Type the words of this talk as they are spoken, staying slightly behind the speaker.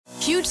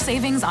huge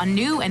savings on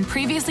new and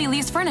previously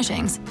leased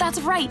furnishings. That's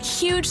right,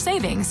 huge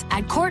savings.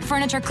 At Court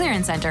Furniture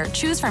Clearance Center,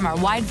 choose from our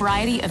wide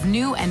variety of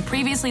new and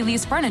previously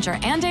leased furniture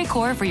and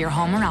decor for your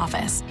home or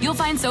office. You'll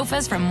find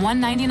sofas from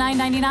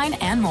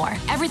 $199.99 and more.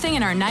 Everything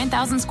in our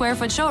 9,000 square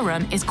foot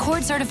showroom is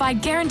Court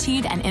certified,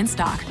 guaranteed, and in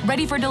stock,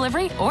 ready for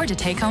delivery or to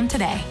take home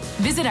today.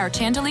 Visit our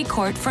Chantilly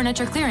Court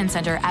Furniture Clearance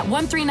Center at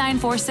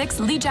 13946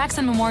 Lee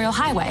Jackson Memorial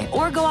Highway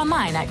or go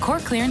online at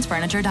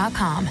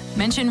courtclearancefurniture.com.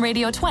 Mention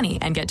Radio 20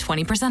 and get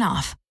 20%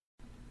 off.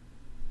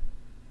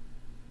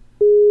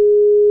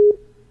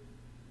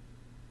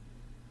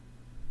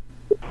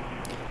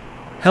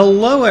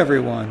 Hello,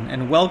 everyone,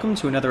 and welcome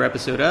to another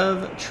episode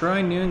of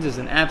Troy Nunes is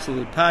an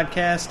Absolute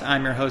Podcast.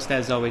 I'm your host,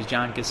 as always,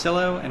 John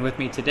Casillo, and with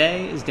me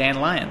today is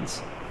Dan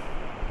Lyons.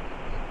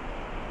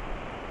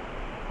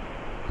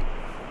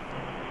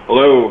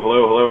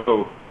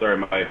 Hello. Sorry,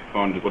 my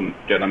phone just wouldn't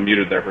get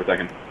unmuted there for a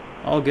second.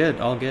 All good.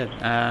 All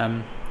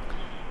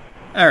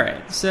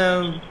right,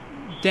 so,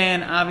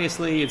 Dan,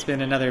 obviously it's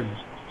been another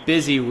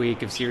busy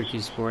week of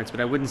Syracuse sports, but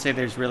I wouldn't say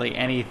there's really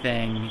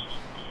anything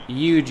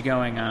huge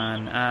going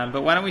on.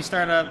 But why don't we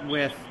start up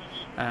with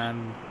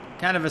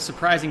kind of a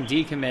surprising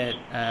decommit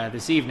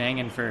this evening,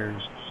 and for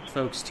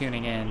folks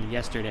tuning in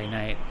yesterday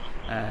night,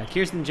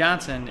 Kirsten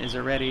Johnson is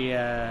already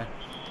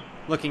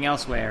looking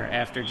elsewhere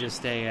after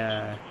just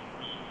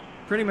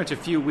pretty much a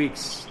few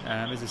weeks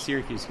as a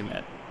Syracuse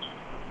commit.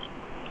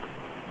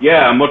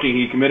 Yeah, I'm looking.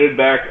 He committed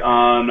back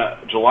on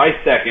July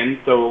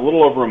 2nd, so a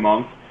little over a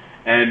month.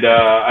 And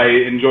I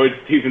enjoyed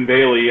Stephen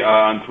Bailey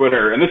on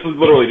Twitter, and this was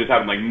literally just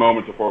happened like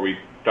moments before we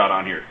got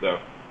on here. So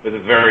this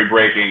is very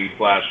breaking /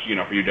 for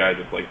you guys,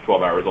 it's like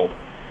 12 hours old.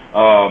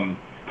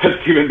 But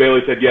Stephen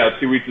Bailey said,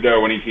 2 weeks ago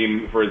when he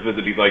came for his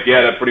visit, he's like,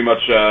 that pretty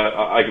much,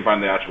 I can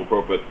find the actual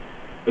quote, but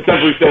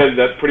essentially said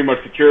that pretty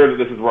much secured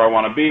that this is where I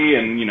want to be,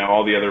 and,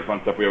 all the other fun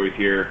stuff we always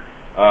hear.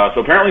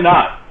 So apparently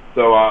not.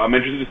 So I'm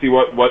interested to see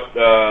what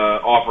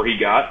offer he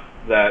got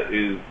that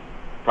is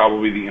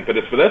probably the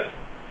impetus for this.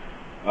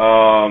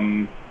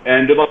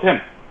 And good luck to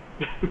him.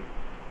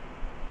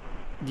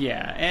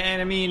 Yeah,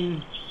 and I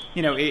mean,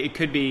 it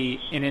could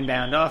be an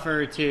inbound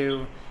offer or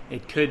two.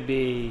 It could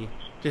be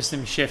just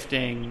some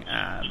shifting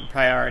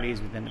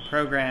priorities within the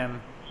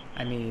program.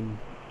 I mean,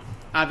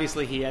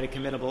 obviously he had a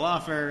committable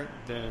offer.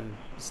 The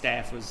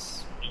staff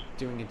was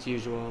doing its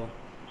usual,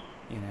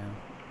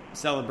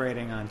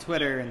 celebrating on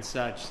Twitter and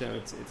such. So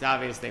it's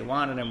obvious they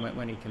wanted him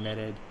when he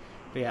committed.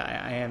 But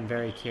yeah, I am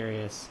very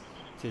curious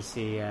to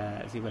see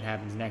what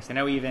happens next. I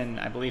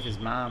believe his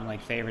mom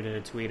favorited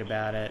a tweet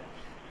about it,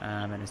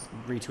 and has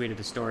retweeted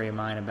a story of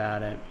mine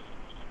about it.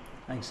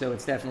 So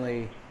it's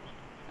definitely,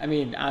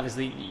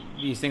 obviously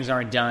these things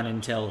aren't done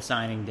until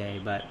signing day,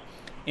 but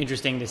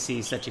interesting to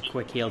see such a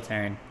quick heel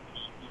turn.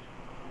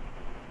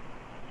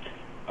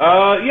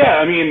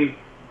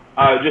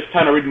 Just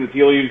kind of reading the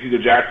tea leaves, he's a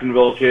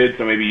Jacksonville kid,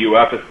 so maybe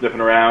UF is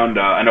sniffing around.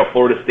 I know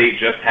Florida State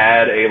just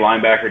had a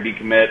linebacker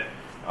decommit,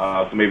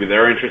 so maybe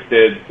they're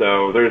interested.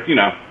 So there's,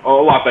 a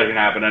lot that can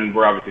happen, and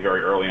we're obviously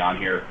very early on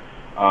here.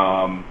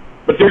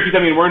 But Syracuse,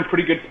 we're in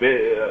pretty good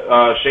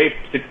shape.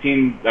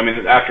 16,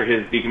 after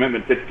his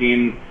decommitment,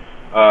 16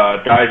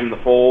 guys in the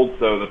fold,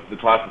 so the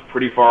class is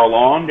pretty far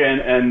along,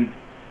 and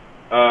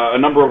a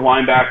number of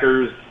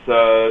linebackers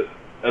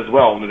as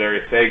well.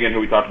 Nadarius Fagan, who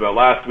we talked about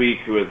last week,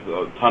 who has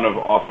a ton of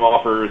awesome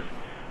offers.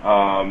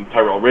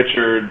 Tyrell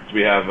Richards.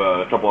 We have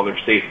a couple other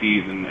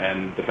safeties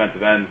and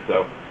defensive ends.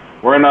 So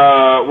we're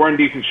in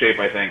decent shape,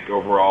 I think,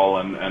 overall.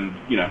 And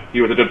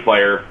he was a good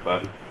player,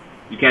 but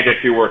you can't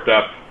get too worked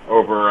up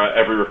over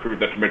every recruit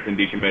that commits and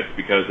decommits,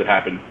 because it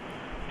happens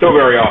so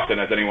very often,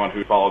 as anyone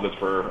who followed this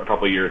for a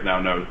couple of years now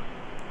knows.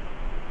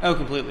 Oh,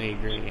 completely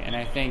agree. And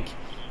I think,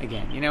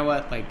 again,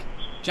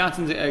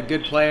 Johnson's a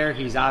good player.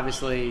 He's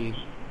obviously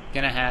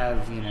going to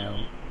have,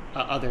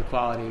 other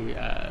quality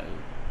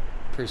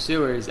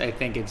pursuers. I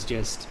think it's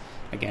just,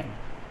 again,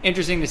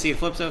 interesting to see it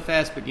flip so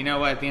fast, but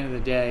at the end of the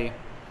day,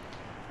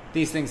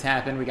 these things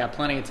happen. We got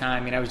plenty of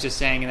time. I was just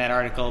saying in that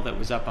article that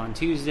was up on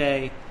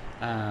Tuesday,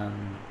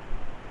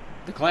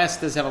 the class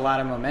does have a lot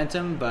of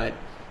momentum, but,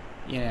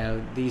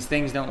 these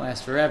things don't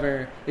last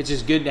forever. It's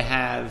just good to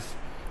have,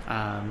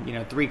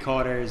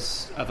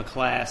 3/4 of a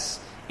class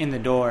in the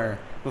door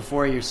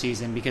before your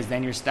season, because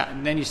then you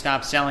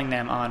stop selling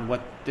them on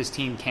what this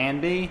team can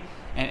be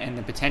and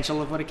the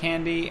potential of what it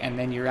can be, and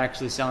then you're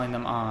actually selling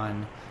them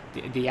on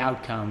the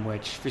outcome,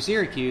 which for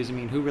Syracuse,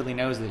 who really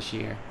knows this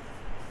year?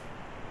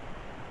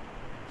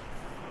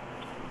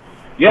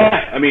 Yeah,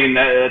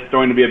 that's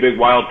going to be a big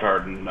wild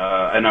card, and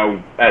I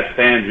know as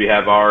fans we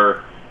have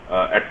our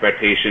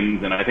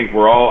expectations, and I think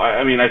we're all,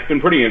 I've been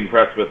pretty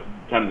impressed with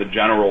kind of the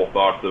general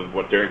thoughts of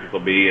what Syracuse will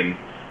be, and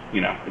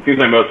it seems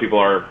like most people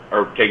are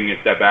taking a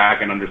step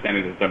back and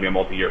understanding this is going to be a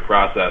multi-year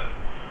process.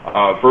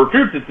 For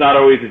recruits, it's not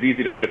always as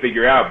easy to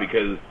figure out,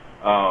 because,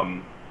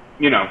 some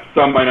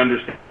might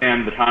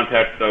understand the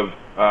context of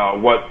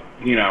what,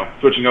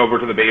 switching over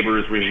to the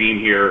Babers regime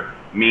here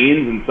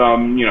means, and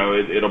some,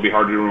 it'll be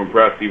harder to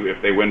impress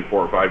if they win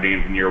 4 or 5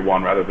 games in year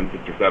one rather than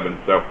 6 or 7.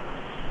 So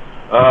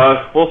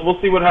We'll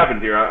see what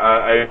happens here.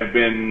 I've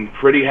been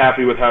pretty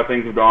happy with how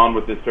things have gone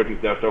with this coaching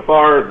staff so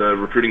far. The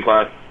recruiting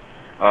class,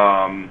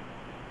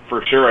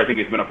 for sure, I think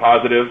it's been a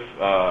positive.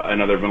 I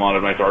know there have been a lot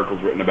of nice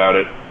articles written about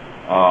it.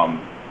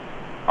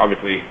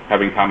 Obviously,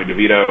 having Tommy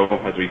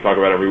DeVito, as we talk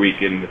about every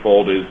week, in the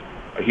fold is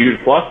a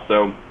huge plus.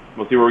 So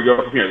we'll see where we go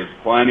from here. There's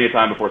plenty of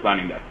time before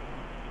signing day.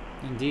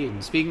 Indeed.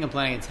 And speaking of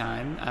plenty of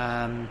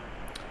time,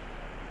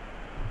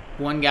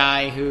 one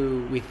guy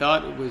who we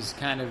thought was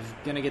kind of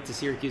going to get to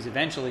Syracuse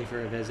eventually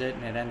for a visit,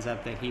 and it ends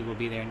up that he will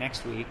be there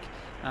next week,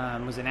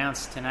 was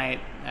announced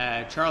tonight.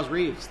 Charles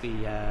Reaves,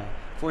 the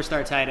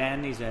four-star tight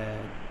end. He's a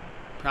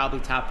probably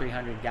top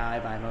 300 guy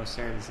by most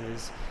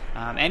services.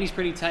 And he's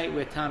pretty tight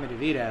with Tommy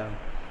DeVito.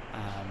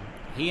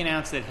 He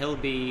announced that he'll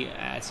be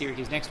at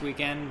Syracuse next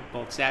weekend,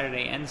 both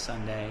Saturday and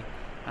Sunday.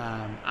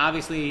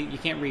 Obviously, you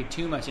can't read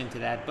too much into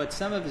that, but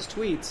some of his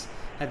tweets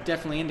have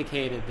definitely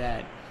indicated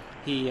that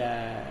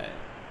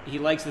he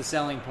likes the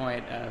selling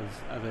point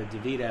of a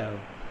DeVito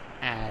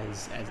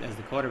as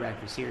the quarterback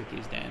for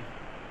Syracuse, Dan.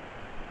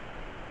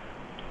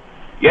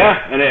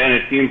 Yeah, and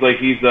it seems like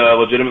he's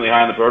legitimately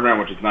high on the program,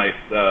 which is nice.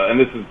 And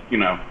this is,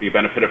 the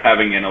benefit of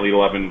having an Elite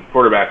 11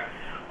 quarterback.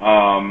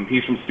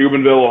 He's from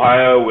Steubenville,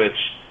 Ohio, which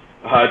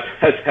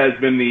has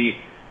been the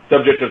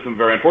subject of some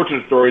very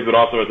unfortunate stories, but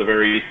also has a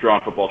very strong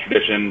football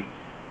tradition.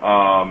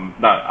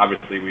 Not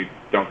obviously, we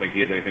don't think he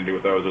has anything to do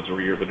with those. Those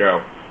were years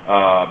ago.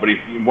 But he's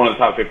one of the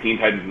top 15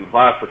 tight ends in the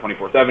class for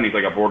 24/7. He's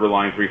like a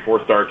borderline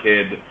 3-4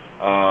 kid.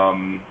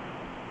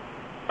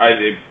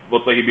 It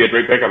looks like he'd be a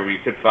great pickup. I mean,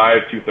 he's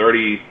 6'5",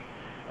 230.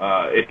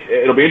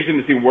 It'll be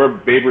interesting to see where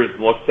Babers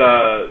looks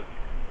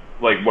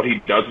like what he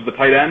does with the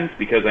tight ends,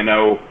 because I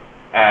know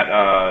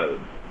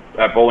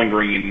at Bowling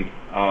Green,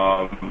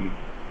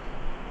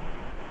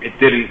 it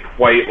didn't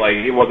quite,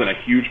 it wasn't a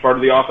huge part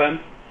of the offense,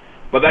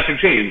 but that should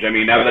change. I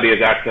mean, now that he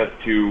has access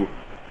to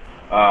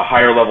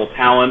higher level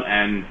talent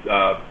and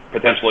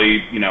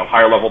potentially,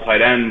 higher level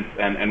tight ends,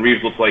 and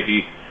Reaves looks like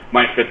he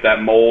might fit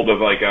that mold of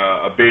like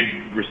a big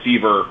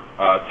receiver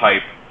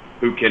type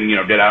who can,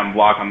 get out and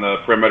block on the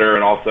perimeter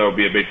and also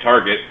be a big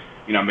target.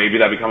 Maybe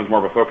that becomes more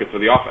of a focus for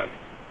the offense.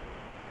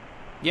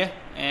 Yeah,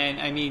 and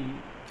I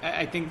mean,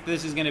 I think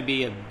this is going to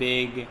be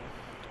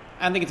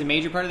I don't think it's a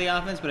major part of the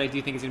offense, but I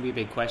do think it's going to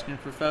be a big question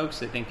for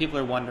folks. I think people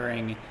are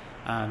wondering,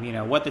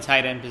 what the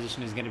tight end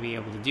position is going to be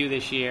able to do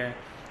this year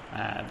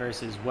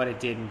versus what it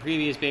did in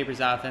previous Babers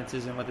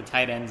offenses and what the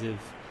tight ends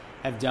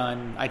have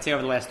done, I'd say,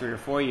 over the last 3 or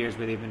 4 years,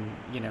 where they've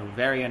been,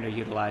 very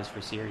underutilized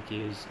for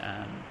Syracuse.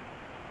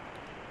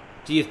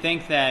 Do you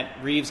think that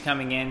Reaves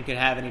coming in could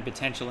have any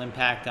potential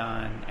impact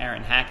on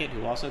Aaron Hackett,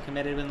 who also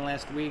committed in the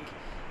last week?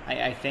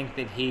 I think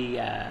that he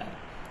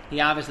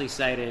obviously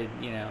cited,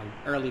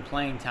 early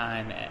playing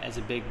time as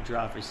a big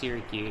draw for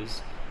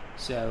Syracuse.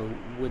 So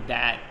would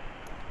that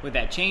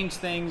change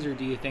things, or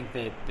do you think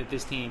that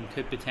this team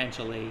could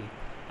potentially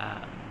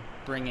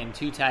bring in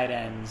 2 tight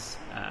ends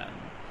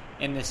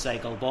in this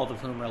cycle, both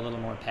of whom are a little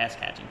more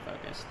pass-catching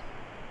focused?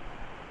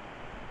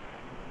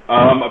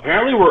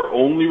 Apparently we're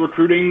only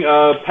recruiting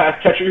pass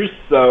catchers,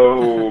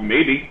 so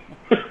maybe.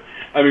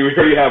 I mean, we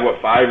already have,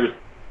 5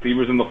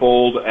 receivers in the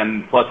fold,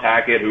 and plus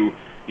Hackett, who,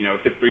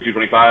 6'3",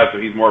 225, so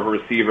he's more of a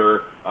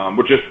receiver,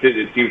 which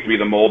it seems to be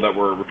the mold that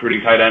we're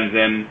recruiting tight ends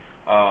in.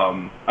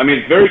 I mean,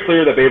 it's very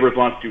clear that Babers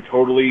wants to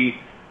totally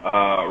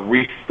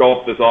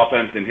re-sculpt this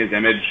offense in his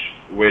image,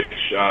 which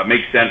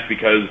makes sense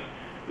because,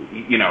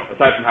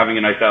 aside from having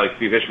a nice guy like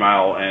Steve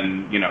Ishmael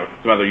and,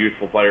 some other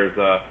youthful players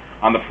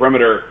on the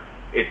perimeter,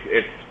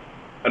 it's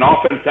an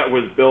offense that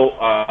was built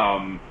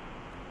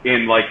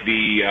in with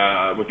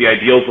the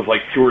ideals of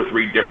 2 or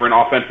 3 different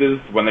offenses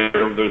when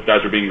those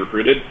guys are being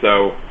recruited.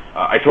 So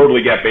I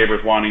totally get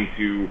Babers wanting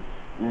to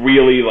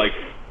really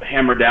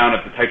hammer down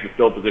at the types of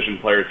skill position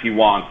players he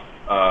wants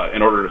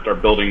in order to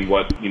start building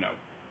what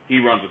he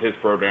runs with his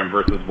program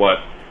versus what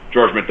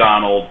George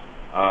McDonald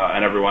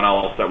and everyone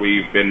else that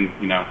we've been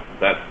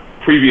that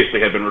previously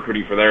had been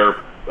recruiting for their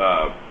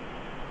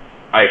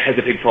I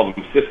hesitate to call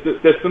them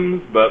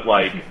systems, but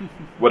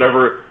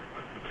whatever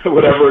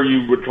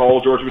you would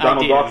call George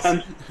McDonald's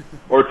offense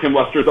or Tim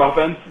Lester's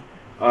offense.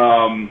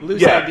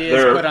 Loose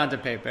ideas put onto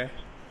paper.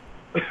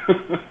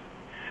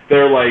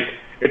 They're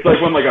it's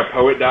like when a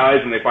poet dies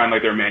and they find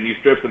their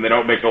manuscripts and they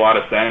don't make a lot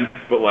of sense,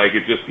 but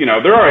it just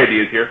there are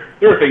ideas here.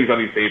 There are things on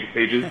these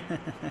pages.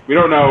 We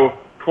don't know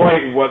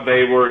quite what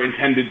they were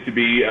intended to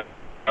be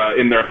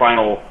in their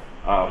final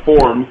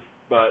forms,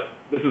 but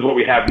this is what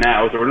we have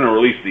now, so we're going to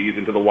release these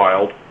into the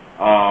wild.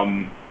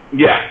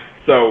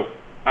 So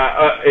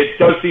it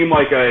does seem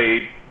like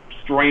a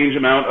strange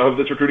amount of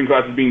this recruiting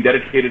class is being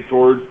dedicated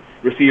towards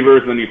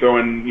receivers, and then you throw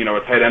in, a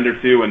tight end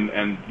or two, and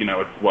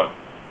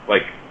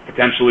it's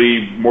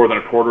potentially more than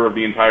a quarter of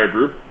the entire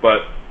group.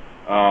 But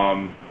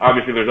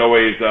obviously there's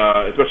always,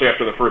 especially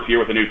after the first year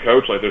with a new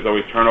coach, there's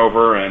always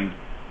turnover, and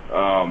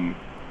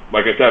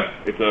like I said,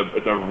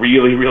 it's a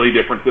really, really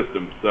different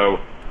system. So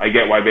I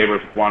get why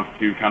Babers wants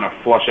to kind of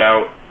flush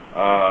out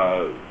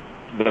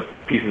the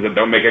pieces that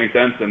don't make any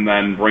sense and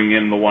then bring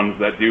in the ones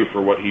that do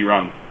for what he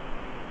runs.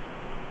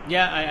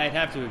 Yeah, I'd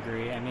have to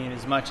agree. I mean,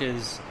 as much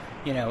as,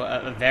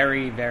 a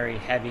very, very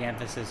heavy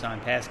emphasis on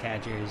pass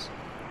catchers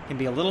can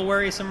be a little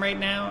worrisome right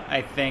now,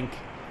 I think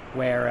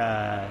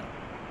where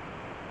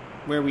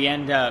we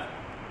end up,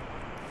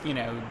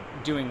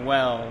 doing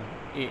well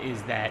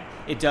is that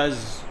it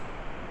does,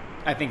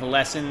 I think,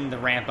 lessen the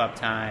ramp-up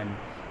time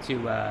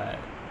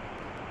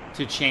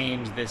to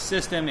change the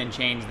system and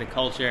change the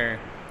culture,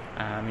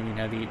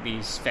 and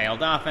these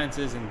failed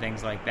offenses and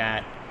things like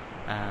that,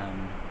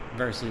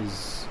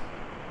 versus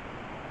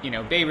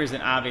Babers,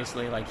 and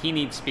obviously he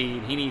needs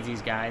speed, he needs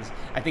these guys.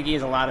 I think he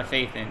has a lot of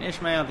faith in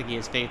Ishmael. I think he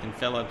has faith in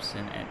Phillips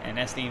and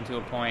Esteem to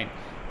a point,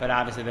 but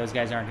obviously those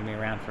guys aren't going to be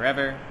around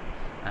forever.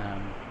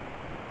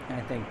 And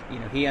I think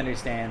he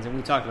understands, and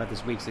we talked about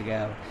this weeks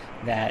ago,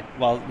 that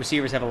while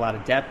receivers have a lot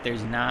of depth,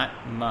 there's not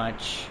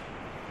much.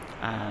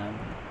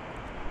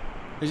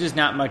 There's just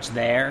not much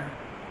there.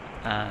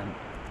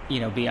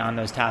 Beyond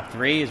those top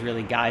three is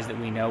really guys that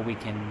we know we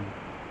can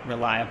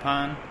rely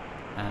upon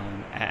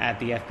at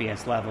the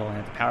FBS level and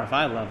at the Power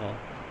 5 level,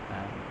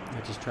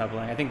 which is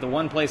troubling. I think the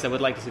one place I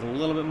would like to see a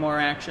little bit more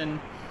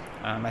action.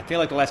 I feel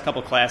like the last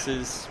couple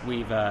classes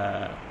we've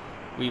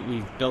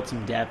built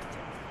some depth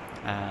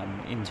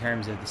in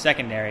terms of the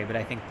secondary, but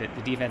I think that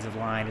the defensive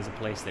line is a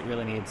place that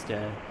really needs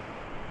to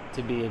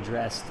be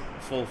addressed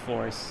full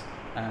force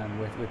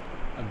with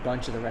a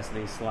bunch of the rest of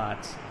these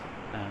slots.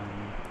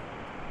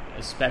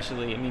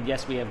 Especially,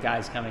 yes, we have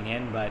guys coming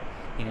in, but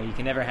you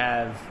can never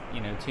have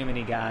too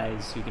many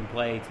guys who can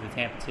play to the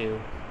Tampa 2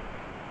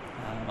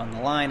 on the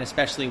line,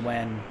 especially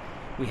when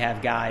we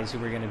have guys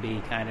who are going to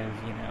be kind of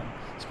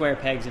square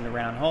pegs into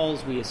round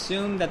holes. We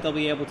assume that they'll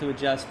be able to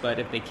adjust, but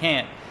if they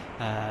can't,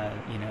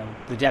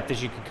 the depth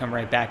issue could come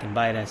right back and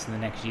bite us in the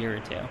next year or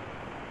two.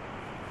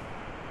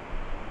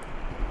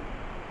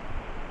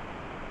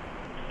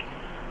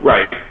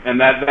 Right, and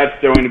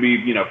that's going to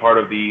be part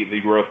of the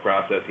growth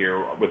process here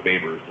with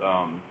Babers.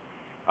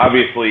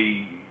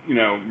 Obviously,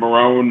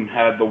 Marone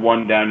had the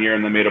one down year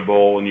and then made a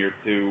bowl in year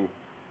 2,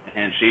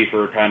 and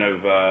Schaefer kind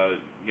of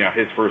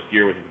his first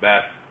year was his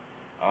best.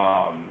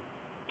 I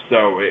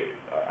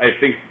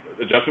think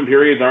adjustment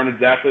periods aren't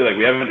exactly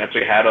we haven't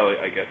actually had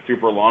a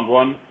super long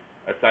one,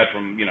 aside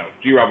from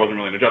G-Rob wasn't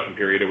really an adjustment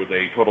period; it was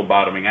a total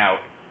bottoming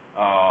out.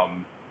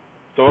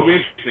 So it'll be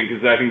interesting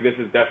because I think this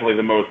is definitely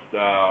the most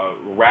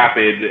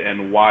rapid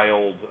and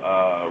wild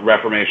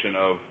reformation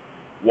of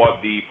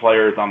what the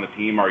players on the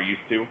team are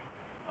used to.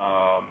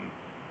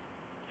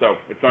 So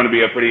it's going to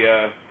be a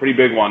pretty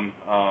big one.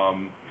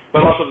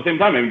 But also at the same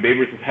time,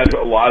 Babers has had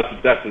a lot of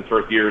success his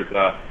first years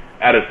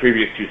at his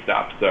previous 2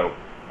 stops. So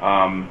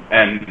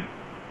and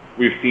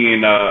we've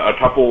seen a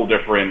couple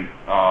different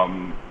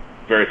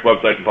various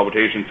websites and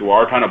publications who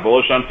are kind of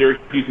bullish on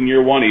Syracuse in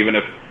year 1, even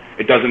if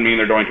it doesn't mean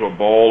they're going to a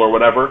bowl or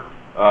whatever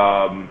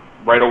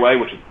right away,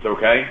 which is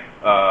okay.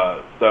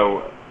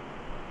 So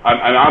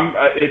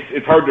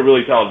it's hard to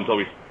really tell until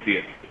we see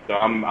it. So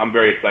I'm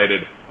very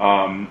excited.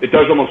 It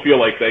does almost feel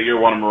like that year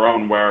 1 of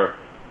Marone where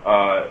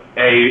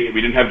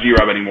we didn't have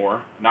G-Rob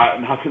anymore.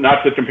 Not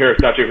to compare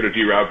Scott Schaefer to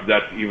G-Rob, because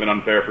that's even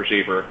unfair for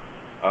Schaefer.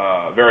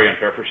 Very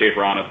unfair for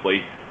Schaefer,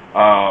 honestly.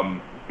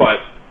 But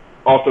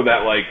also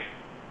that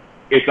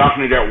it's not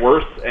going to get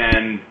worse,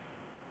 and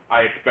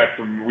I expect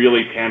some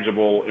really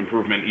tangible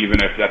improvement,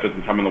 even if that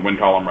doesn't come in the win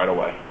column right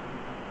away.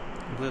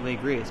 Completely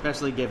agree,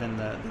 especially given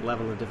the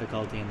level of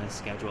difficulty in this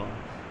schedule.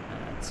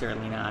 It's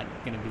certainly not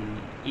going to be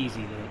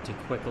easy to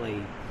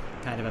quickly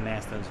kind of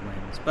amass those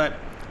wins. But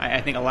I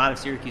think a lot of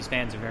Syracuse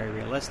fans are very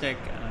realistic.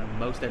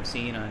 Most I've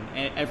seen on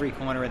every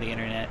corner of the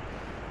internet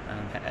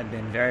have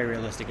been very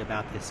realistic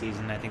about this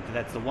season. I think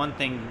that's the one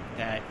thing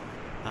that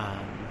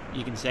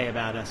you can say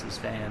about us as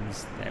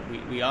fans, that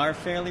we are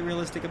fairly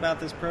realistic about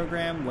this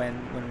program when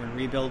we're in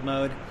rebuild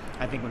mode.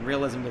 I think when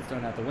realism gets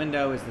thrown out the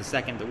window is the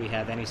second that we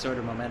have any sort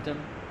of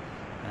momentum,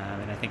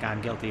 and I think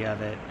I'm guilty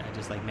of it,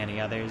 just like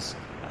many others.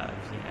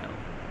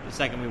 The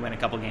second we win a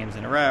couple games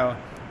in a row,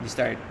 you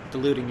start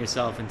deluding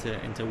yourself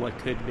into what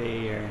could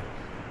be. Or,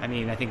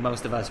 I think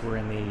most of us were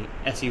in the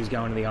SU's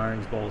going to the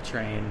Orange Bowl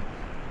train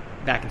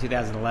back in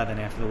 2011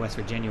 after the West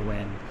Virginia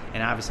win,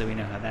 and obviously we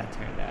know how that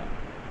turned out.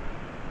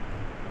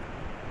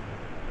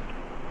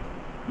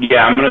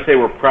 Yeah, I'm going to say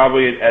we're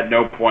probably at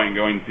no point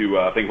going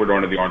to think we're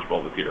going to the Orange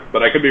Bowl this year,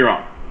 but I could be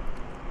wrong.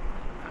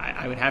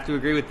 I would have to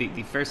agree with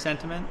the first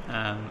sentiment.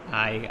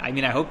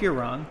 I hope you're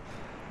wrong,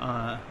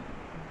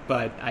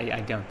 but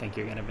I don't think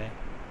you're going to be,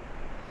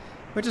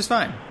 which is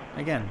fine.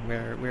 Again,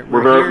 we're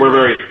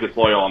very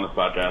disloyal on this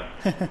podcast.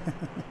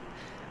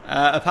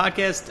 A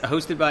podcast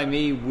hosted by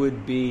me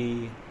would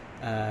be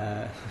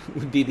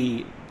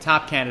the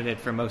top candidate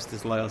for most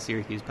disloyal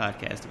Syracuse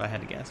podcast, if I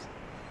had to guess.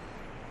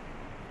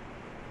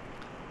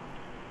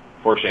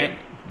 For shame.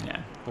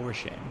 Yeah, for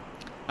shame.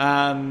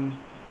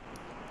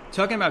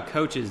 Talking about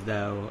coaches,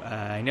 though,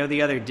 I know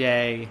the other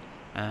day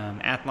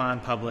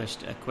Athlon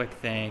published a quick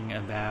thing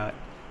about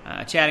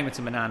chatting with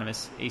some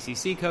anonymous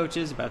ACC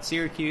coaches about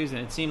Syracuse,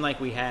 and it seemed like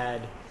we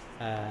had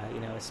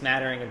a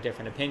smattering of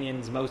different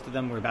opinions. Most of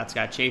them were about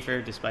Scott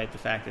Schaefer, despite the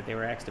fact that they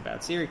were asked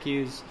about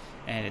Syracuse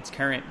and its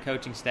current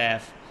coaching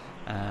staff.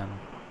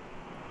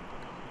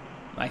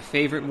 My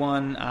favorite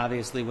one,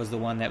 obviously, was the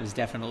one that was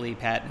definitely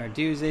Pat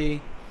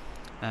Narduzzi,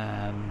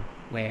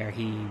 where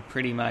he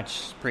pretty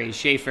much praised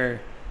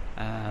Schaefer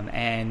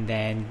and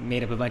then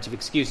made up a bunch of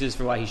excuses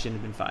for why he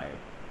shouldn't have been fired.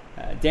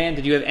 Dan,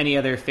 did you have any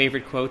other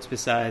favorite quotes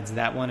besides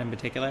that one in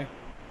particular?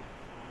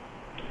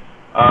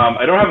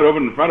 I don't have it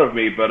open in front of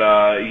me, but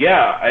I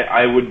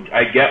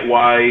get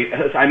why.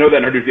 I know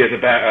that Narduzzi has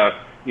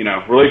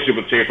a relationship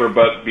with Schaefer,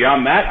 but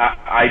beyond that,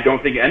 I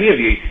don't think any of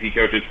the ACC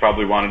coaches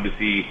probably wanted to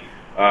see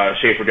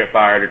Schaefer get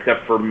fired,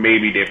 except for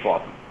maybe Dave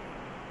Clawson.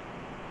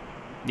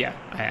 Yeah,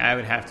 I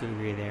would have to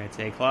agree there. I'd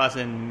say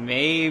Clawson,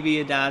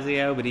 maybe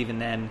Adazio, but even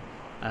then,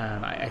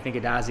 I think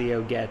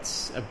Adazio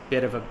gets a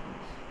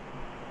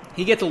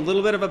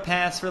little bit of a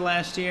pass for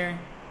last year,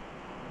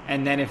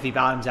 and then if he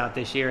bottoms out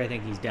this year, I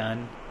think he's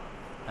done.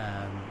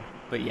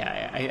 But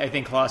yeah, I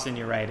think Clawson,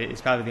 you're right.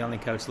 It's probably the only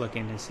coach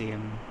looking to see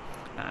him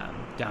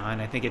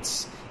done. I think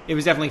it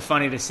was definitely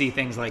funny to see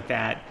things like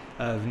that.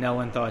 Of no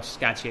one thought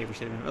Scott Schaefer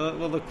should have been.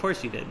 Well, of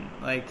course you didn't.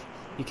 Like,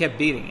 you kept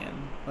beating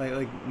him.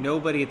 Like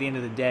nobody at the end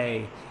of the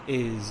day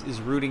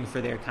is rooting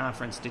for their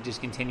conference to just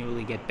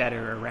continually get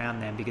better around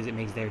them because it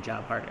makes their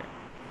job harder.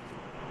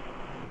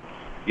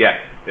 Yeah,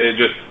 it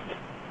just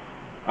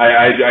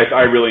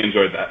I really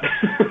enjoyed that.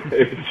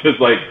 It's just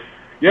like,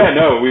 yeah,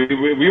 no,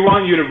 we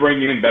want you to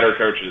bring in better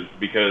coaches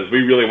because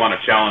we really want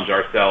to challenge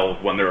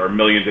ourselves when there are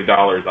millions of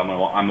dollars on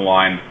the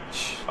line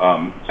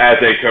as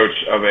a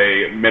coach of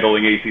a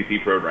middling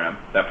ACC program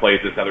that plays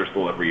this other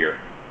school every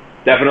year.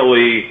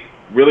 Definitely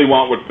really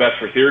want what's best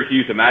for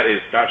Syracuse, and that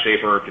is Scott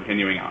Schaefer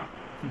continuing on.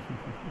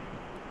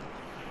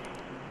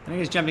 I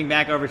think it's jumping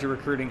back over to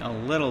recruiting a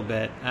little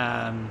bit.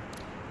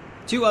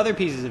 Two other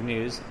pieces of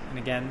news, and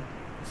again,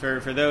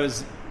 for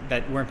those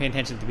that weren't paying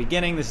attention at the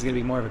beginning, this is going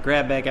to be more of a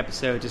grab bag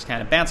episode, just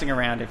kind of bouncing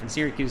around different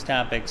Syracuse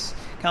topics,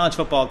 college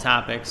football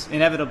topics.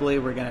 Inevitably,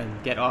 we're going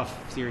to get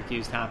off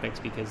Syracuse topics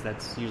because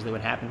that's usually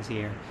what happens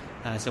here.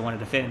 So I wanted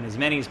to fit in as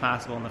many as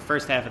possible in the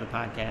first half of the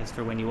podcast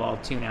for when you all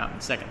tune out in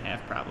the second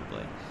half,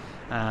 probably.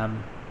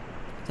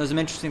 So some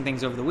interesting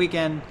things over the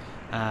weekend.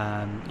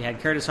 You had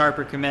Curtis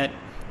Harper commit,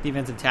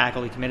 defensive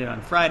tackle. He committed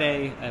on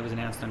Friday. It was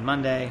announced on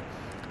Monday.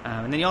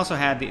 And then you also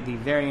had the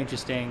very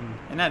interesting,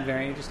 and not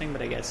very interesting,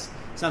 but I guess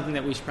something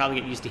that we should probably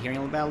get used to hearing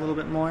about a little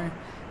bit more,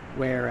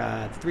 where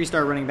the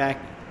three-star running back,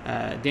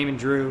 Damon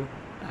Drew,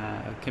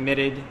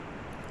 committed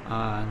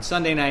on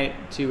Sunday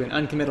night to an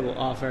uncommittable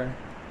offer.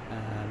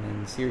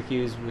 And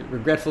Syracuse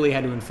regretfully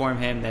had to inform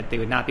him that they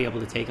would not be able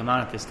to take him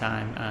on at this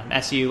time.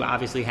 SU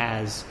obviously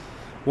has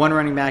one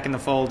running back in the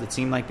fold. It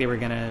seemed like they were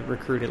going to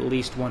recruit at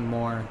least one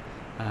more.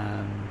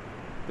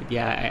 But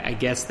yeah, I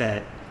guess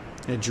that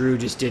Drew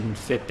just didn't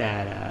fit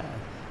that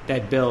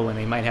bill when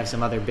they might have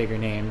some other bigger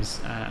names.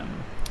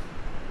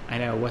 I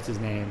know, what's his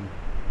name?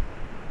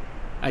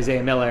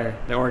 Isaiah Miller,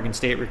 the Oregon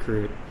State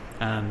recruit,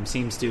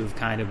 seems to have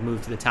kind of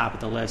moved to the top of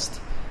the list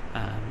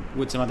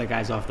with some other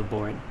guys off the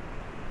board.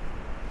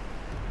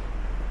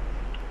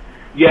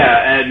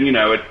 Yeah, and,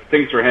 it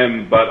stinks for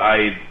him, but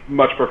I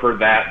much prefer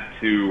that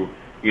to,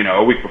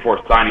 a week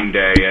before signing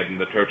day and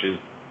the coach is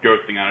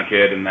ghosting on a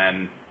kid and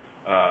then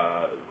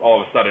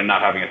all of a sudden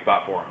not having a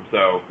spot for him.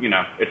 So,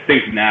 it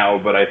stinks now,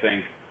 but I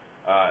think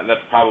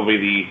that's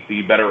probably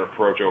the better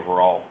approach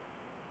overall.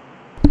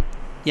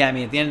 Yeah, I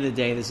mean, at the end of the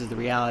day, this is the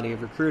reality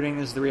of recruiting.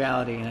 This is the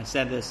reality, and I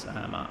said this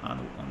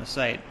on the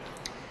site,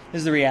 this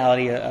is the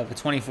reality of a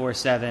 24/7,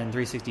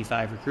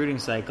 365 recruiting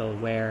cycle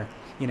where,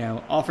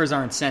 offers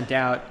aren't sent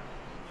out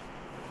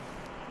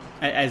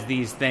as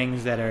these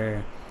things that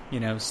are,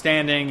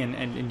 standing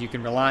and you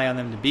can rely on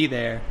them to be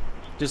there,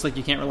 just like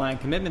you can't rely on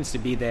commitments to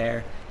be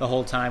there the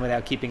whole time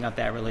without keeping up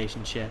that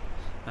relationship.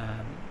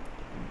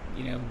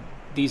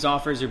 These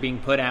offers are being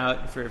put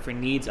out for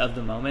needs of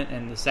the moment,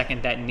 and the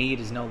second that need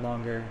is no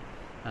longer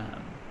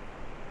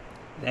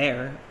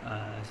there,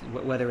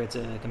 whether it's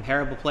a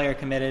comparable player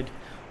committed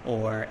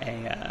or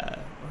a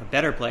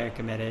better player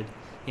committed,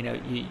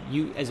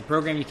 you as a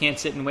program, you can't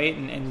sit and wait,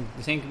 and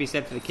the same can be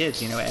said for the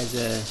kids.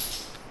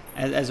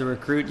 As a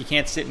recruit, you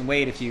can't sit and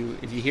wait if you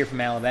hear from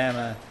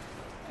Alabama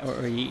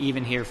or you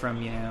even hear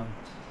from,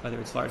 whether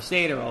it's Florida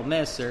State or Ole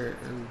Miss or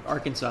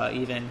Arkansas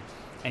even,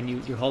 and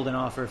you hold an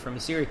offer from a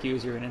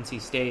Syracuse or an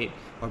NC State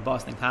or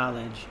Boston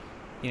College,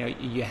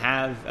 you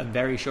have a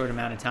very short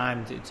amount of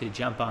time to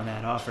jump on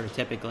that offer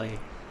typically.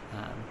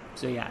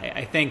 So yeah,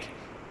 I think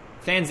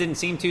fans didn't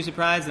seem too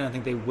surprised, and I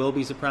think they will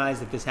be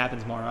surprised if this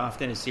happens more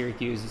often, as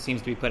Syracuse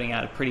seems to be putting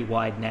out a pretty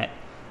wide net.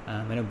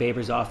 I know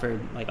Babers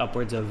offered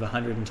upwards of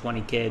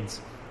 120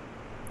 kids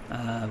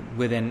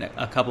within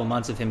a couple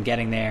months of him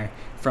getting there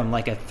from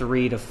a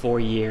 3 to 4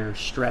 year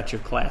stretch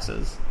of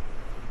classes.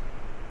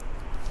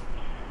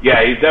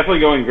 Yeah, he's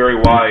definitely going very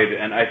wide,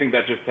 and I think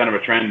that's just kind of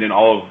a trend in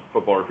all of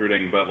football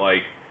recruiting. But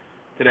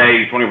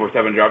today,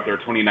 24/7 dropped their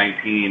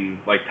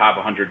 2019 top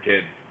 100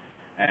 kids,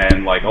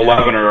 and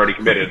 11 are already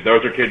committed.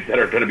 Those are kids that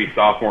are going to be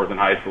sophomores in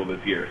high school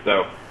this year.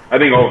 So I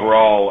think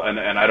overall, and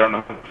I don't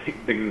know if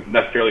things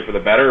necessarily for the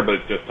better, but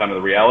it's just kind of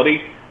the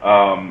reality.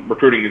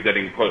 Recruiting is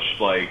getting pushed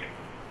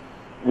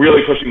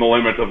really pushing the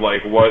limits of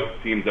like what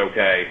seems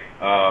okay.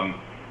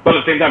 But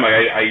at the same time,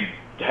 I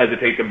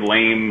hesitate to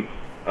blame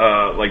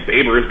like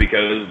Babers,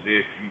 because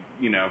if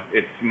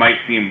it might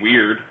seem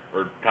weird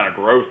or kind of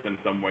gross in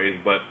some ways,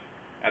 but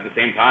at the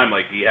same time,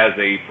 like, he has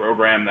a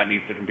program that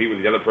needs to compete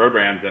with the other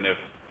programs, and if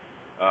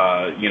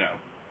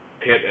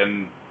Pitt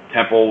and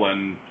Temple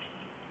and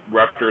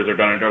Rutgers are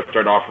going to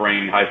start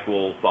offering high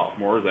school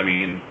sophomores, I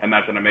mean, and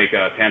that's going to make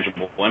a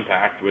tangible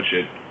impact, which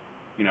it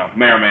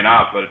may or may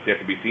not, but it's yet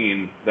to be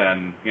seen,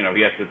 then he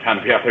has to kind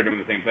of be out there doing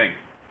the same thing.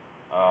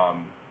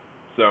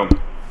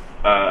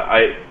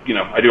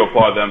 I do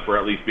applaud them for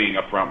at least being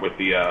upfront with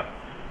the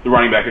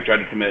running back who tried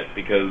to commit,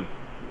 because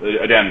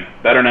again,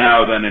 better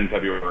now than in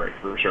February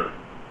for sure.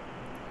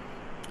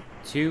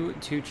 Too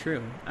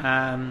true.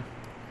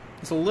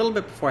 It's a little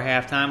bit before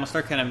halftime. We'll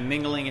start kind of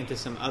mingling into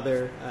some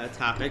other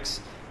topics.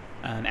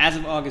 As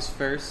of August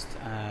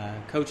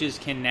 1st, coaches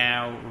can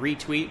now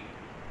retweet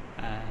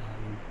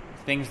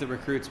things that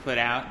recruits put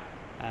out.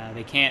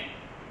 They can't,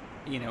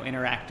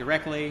 interact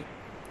directly.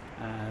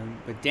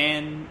 But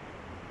Dan,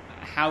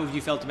 how have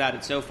you felt about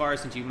it so far,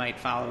 since you might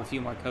follow a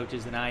few more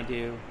coaches than I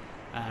do?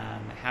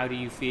 How do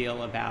you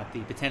feel about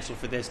the potential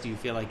for this? Do you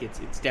feel like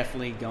it's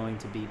definitely going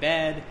to be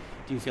bad?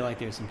 Do you feel like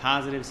there's some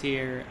positives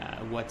here?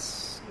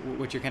 What's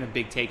your kind of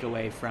big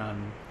takeaway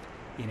from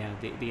the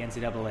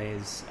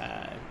NCAA's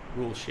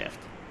rule shift?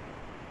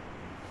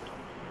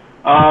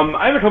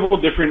 I have a couple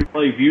of different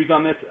views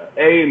on this.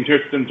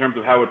 Just in terms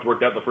of how it's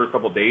worked out the first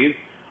couple of days.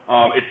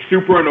 It's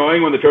super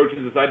annoying when the coaches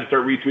decide to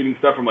start retweeting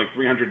stuff from like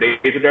 300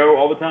 days ago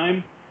all the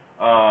time.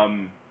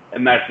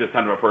 And that's just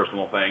kind of a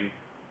personal thing.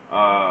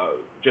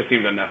 Just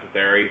seems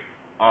unnecessary.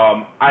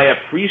 I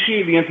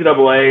appreciate the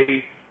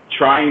NCAA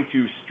trying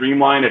to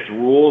streamline its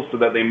rules so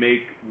that they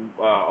make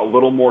a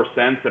little more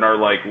sense and are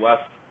like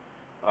less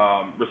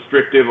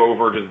restrictive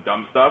over just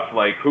dumb stuff.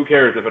 Like, who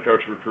cares if a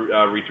coach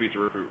retweets a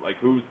recruit? Like,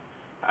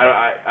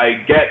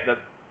 I get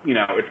that,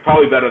 it's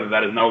probably better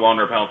that is no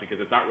longer a penalty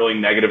because it's not really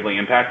negatively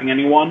impacting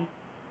anyone.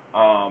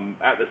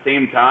 At the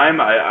same time,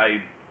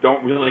 I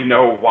don't really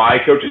know why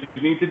coaches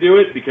need to do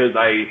it, because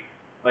I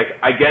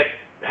get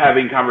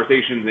having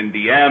conversations in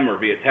DM or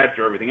via text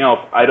or everything else.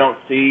 I don't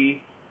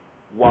see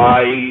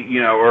why,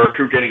 a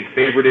recruit getting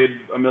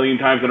favorited a million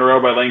times in a row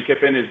by Lane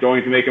Kiffin is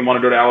going to make him want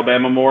to go to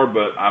Alabama more,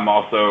 but I'm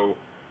also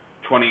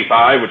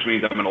 25, which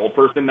means I'm an old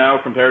person now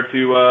compared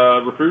to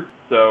recruits,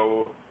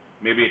 so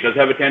maybe it does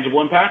have a tangible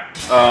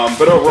impact.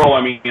 But overall,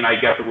 I mean, I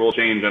get the rule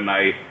change, and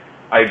I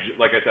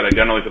like I said, I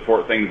generally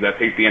support things that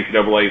take the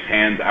NCAA's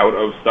hands out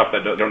of stuff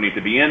that don't need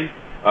to be in,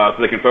 so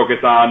they can focus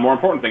on more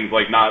important things,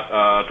 like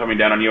not coming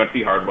down on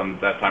UNC hard when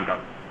that time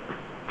comes.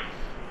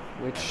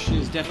 Which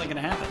is definitely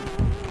going to happen.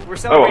 We're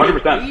celebrating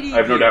 100%. I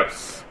have no doubt.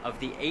 Of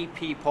the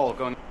AP poll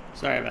going.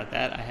 Sorry about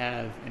that. I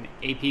have an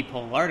AP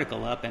poll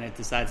article up, and it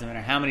decides no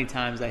matter how many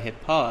times I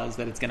hit pause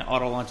that it's going to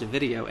auto-launch a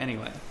video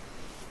anyway.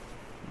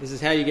 This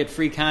is how you get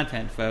free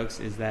content,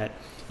 folks, is that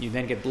you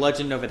then get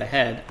bludgeoned over the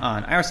head,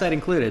 on our site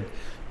included,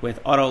 with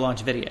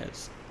auto-launch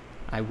videos.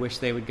 I wish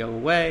they would go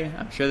away.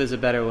 I'm sure there's a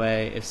better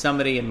way. If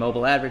somebody in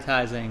mobile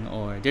advertising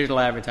or digital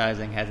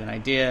advertising has an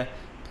idea,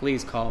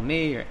 please call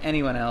me or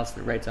anyone else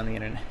that writes on the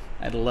internet.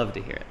 I'd love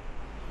to hear it.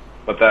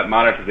 But that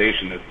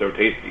monetization is so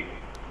tasty.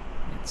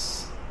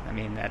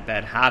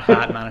 That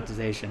hot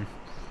monetization.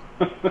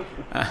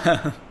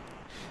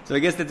 So I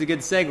guess that's a good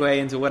segue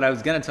into what I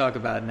was going to talk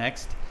about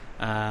next.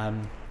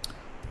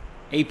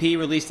 AP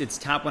released its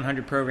top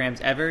 100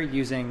 programs ever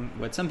using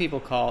what some people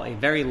call a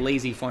very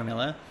lazy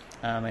formula.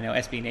 I know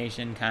SB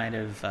Nation kind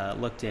of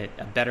looked at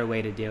a better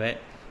way to do it,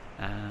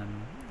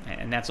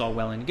 and that's all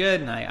well and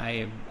good, and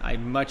I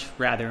much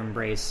rather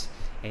embrace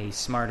a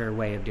smarter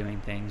way of doing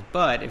things.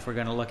 But if we're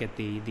going to look at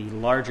the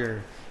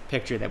larger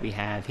picture that we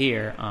have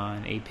here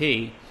on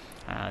AP,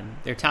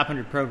 their top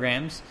 100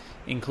 programs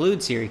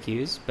include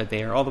Syracuse, but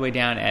they are all the way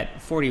down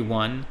at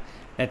 41.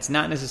 That's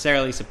not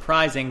necessarily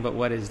surprising, but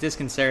what is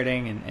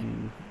disconcerting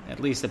and at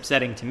least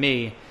upsetting to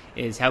me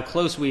is how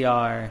close we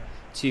are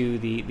to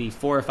the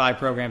 4 or 5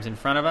 programs in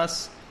front of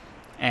us,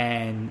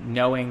 and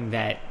knowing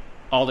that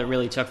all it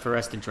really took for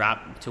us to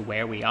drop to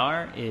where we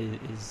are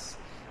is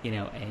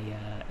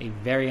a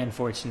very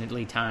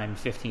unfortunately timed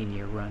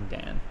 15-year run,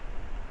 Dan.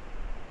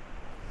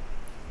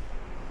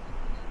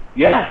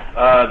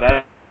 Yeah,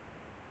 that's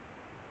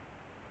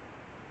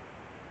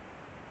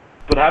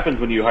what happens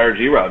when you hire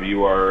G-Rob.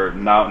 You are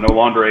now no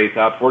longer a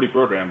top 40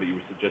 program, but you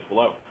were just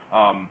below.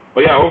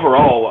 But yeah,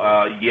 overall,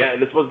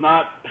 this was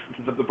not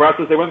the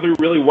process they went through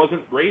really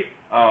wasn't great.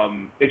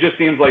 It just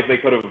seems like they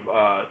could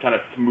have kind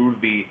of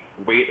smoothed the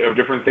weight of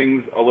different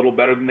things a little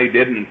better than they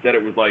did, and instead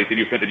it was like, did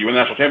you win the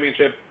national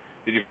championship?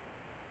 Did you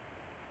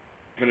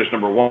finish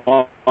number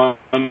 1?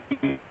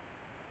 Did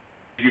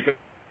you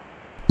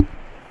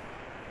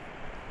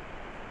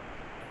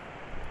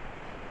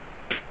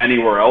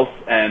anywhere else?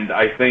 And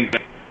I think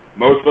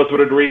most of us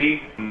would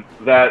agree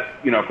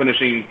that,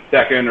 finishing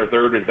second or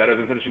third is better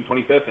than finishing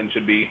 25th and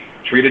should be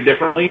treated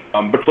differently.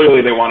 But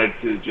clearly they wanted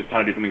to just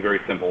kind of do something very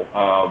simple.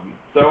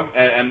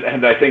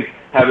 And I think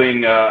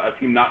having a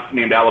team not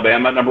named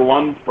Alabama at number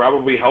one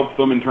probably helps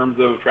them in terms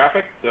of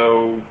traffic.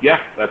 So,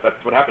 yeah,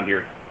 that's what happened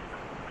here.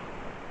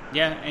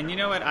 Yeah, and you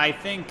know what?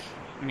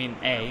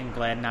 I'm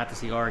glad not to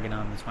see Oregon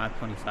on the top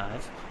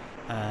 25,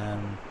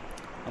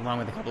 along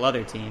with a couple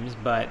other teams,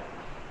 but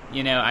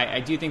I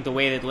do think the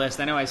weighted list,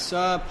 I know I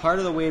saw part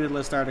of the weighted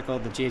list article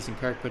that Jason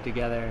Kirk put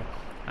together.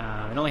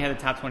 It only had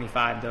the top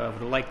 25, though. I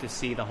would like to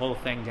see the whole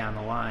thing down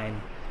the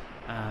line.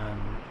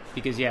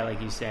 Because,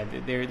 like you said,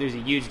 there's a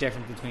huge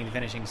difference between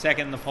finishing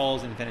second in the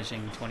polls and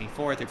finishing 24th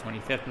or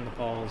 25th in the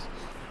polls.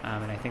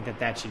 And I think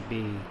that should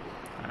be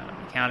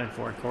accounted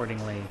for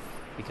accordingly.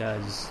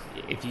 Because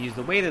if you use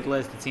the weighted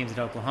list, it seems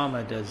that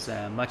Oklahoma does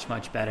much,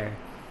 much better.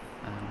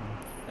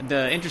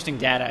 The interesting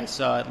data I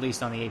saw, at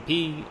least on the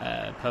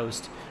AP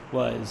post,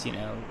 was,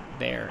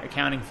 they're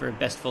accounting for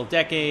best full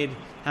decade,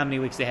 how many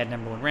weeks they had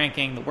number one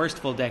ranking. The worst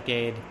full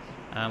decade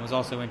was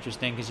also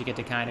interesting because you get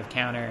to kind of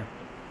counter,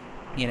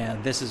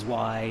 this is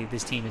why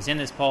this team is in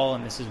this poll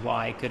and this is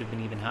why it could have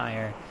been even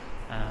higher.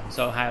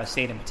 So Ohio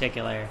State in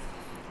particular,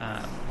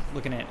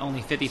 looking at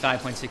only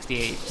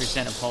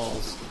 55.68% of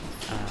polls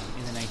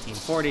in the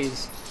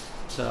 1940s.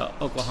 So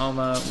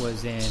Oklahoma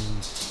was in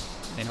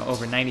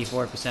over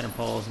 94% of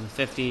polls in the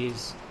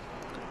 50s.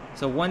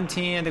 So one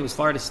team, I think it was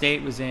Florida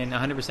State, was in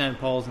 100% of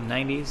polls in the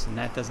 90s, and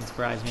that doesn't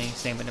surprise me.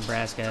 Same with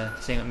Nebraska,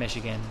 same with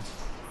Michigan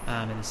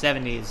in the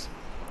 70s.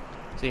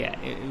 So yeah,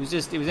 it was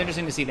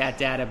interesting to see that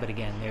data, but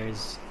again,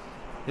 there's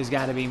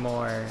got to be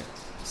more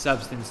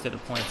substance to the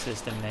point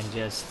system than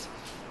just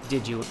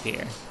did you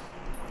appear.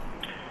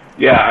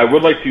 Yeah, I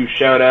would like to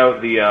shout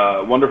out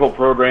the wonderful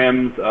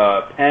programs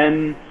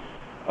Penn,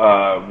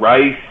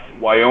 Rice,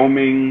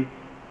 Wyoming,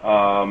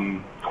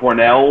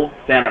 Cornell,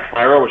 Santa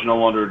Clara, which no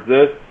longer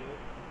exists,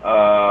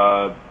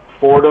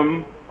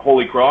 Fordham,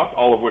 Holy Cross,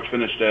 all of which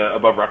finished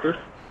above Rutgers.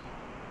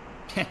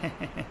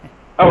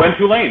 And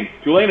Tulane.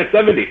 Tulane at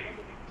 70.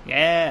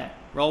 Yeah,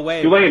 roll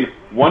wave. Tulane,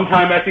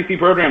 one-time SEC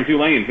program,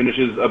 Tulane,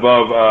 finishes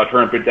above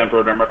current Big Ten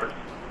program Rutgers.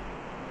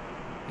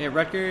 Yeah,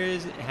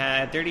 Rutgers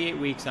had 38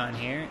 weeks on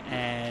here,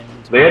 and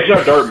they edged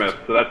out Dartmouth,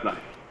 so that's nice.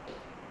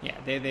 Yeah,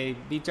 they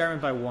beat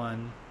Dartmouth by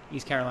 1,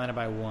 East Carolina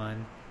by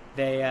 1.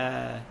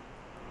 They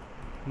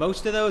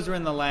most of those were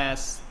in the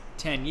last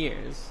 10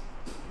 years,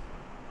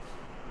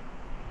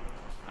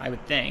 I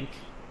would think.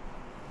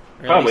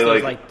 Or probably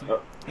at least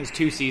there's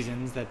 2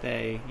 seasons that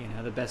they,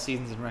 the best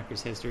seasons in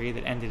Rutgers history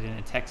that ended in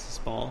a Texas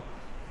Bowl.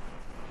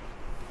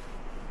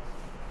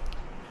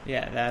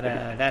 Yeah,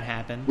 that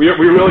happened. We're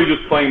really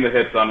just playing the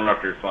hits on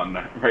Rutgers fun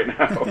right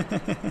now.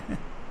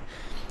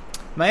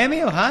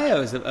 Miami,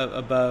 Ohio is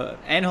above,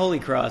 and Holy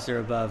Cross are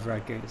above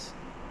Rutgers.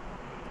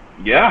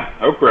 Yeah,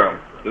 Oak Grove.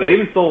 Do they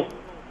even still?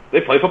 They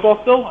play football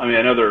still? I mean,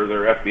 I know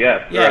they're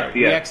FBS. Yeah,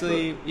 they're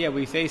FCS,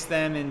 we faced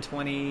them in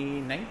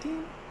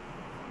 2019.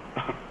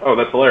 Oh,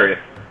 that's hilarious.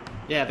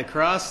 Yeah, the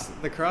Cross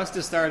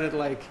just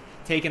started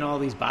taking all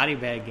these body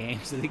bag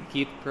games so they can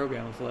keep the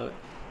program afloat.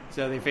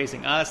 So they're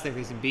facing us, they're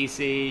facing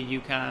BC,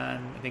 UConn,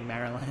 I think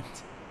Maryland.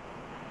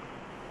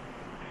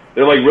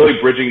 They're really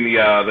bridging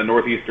the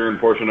northeastern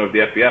portion of the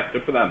FBS.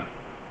 Good for them.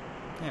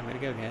 Yeah, way to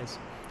go, guys.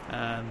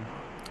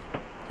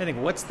 I think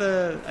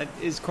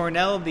is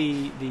Cornell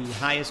the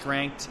highest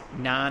ranked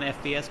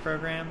non-FBS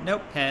program?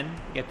 Nope, Penn.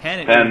 You get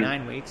Penn at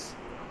 89 weeks.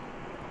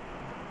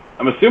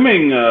 I'm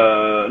assuming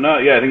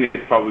I think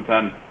it's probably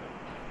Penn.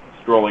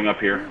 Strolling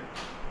up here.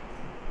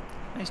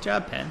 Nice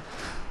job, Penn.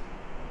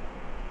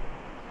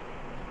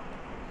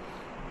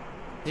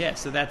 Yeah,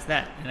 so that's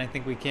that. And I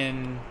think we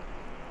can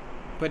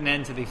put an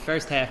end to the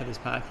first half of this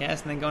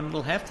podcast and then go on a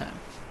little halftime.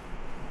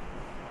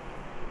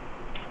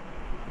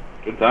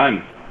 Good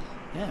times.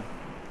 Yeah.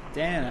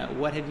 Dan,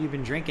 what have you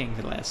been drinking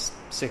for the last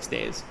 6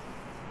 days?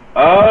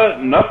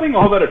 Nothing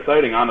all that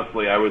exciting,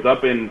 honestly. I was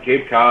up in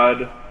Cape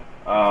Cod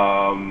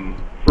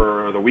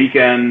for the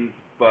weekend,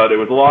 but it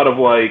was a lot of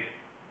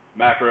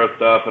macro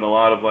stuff and a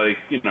lot of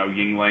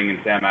Yingling and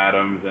Sam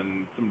Adams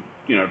and some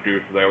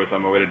juice. I always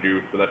on my way to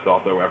juice, but that's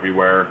also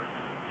everywhere.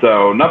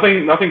 So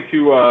nothing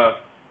too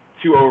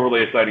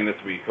overly exciting this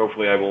week.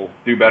 Hopefully, I will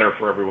do better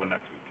for everyone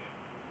next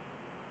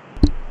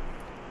week.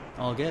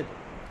 All good.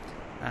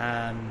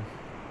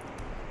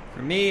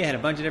 For me, I had a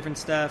bunch of different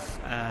stuff.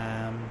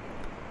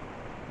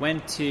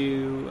 Went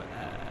to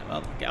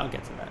I'll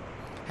get to that.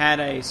 Had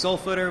a soul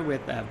footer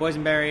with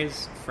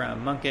boysenberries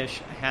from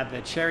Monkish. I had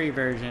the cherry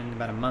version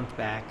about a month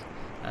back.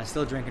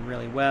 Still drinking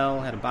really well.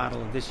 Had a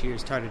bottle of this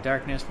year's Tart of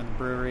Darkness from the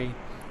brewery.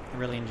 I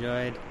really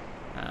enjoyed.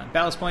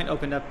 Ballast Point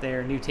opened up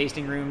their new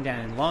tasting room down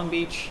in Long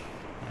Beach.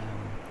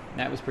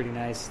 That was pretty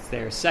nice. It's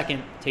their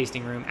second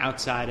tasting room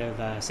outside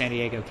of San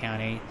Diego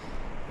County.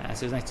 So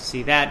it was nice to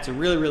see that. It's a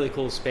really, really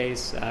cool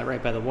space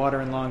right by the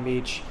water in Long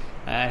Beach.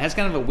 It has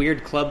kind of a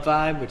weird club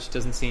vibe, which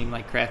doesn't seem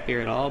like craft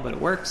beer at all, but it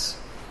works.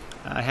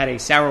 I had a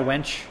Sour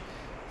Wench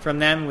from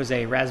them. It was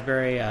a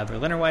raspberry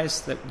Berliner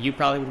Weiss that you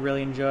probably would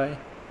really enjoy.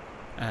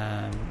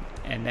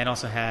 And then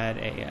also had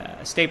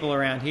a staple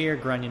around here,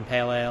 Grunion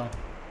Pale Ale.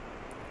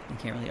 You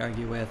can't really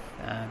argue with.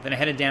 Then I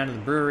headed down to the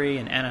brewery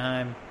in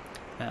Anaheim.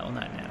 Well,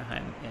 not in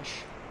Anaheim-ish.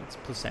 It's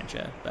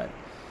Placentia. But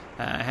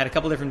I had a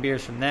couple different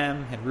beers from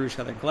them. Had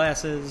rouge-colored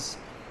glasses.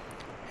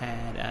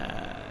 Had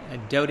a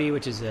Doty,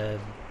 which is a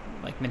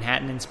like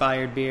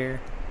Manhattan-inspired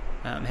beer.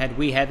 Had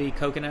Wee Heavy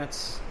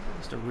coconuts.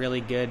 Just a really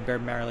good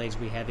bourbon barrel-aged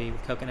Wee Heavy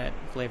with coconut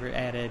flavor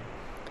added.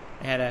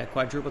 I had a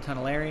quadruple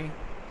tunnelary.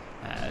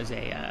 It was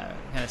a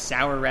kind of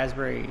sour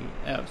blackberry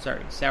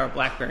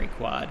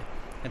quad.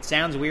 It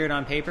sounds weird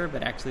on paper,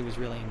 but actually was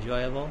really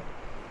enjoyable.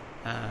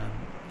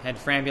 Had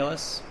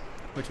Frambulous,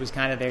 which was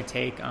kind of their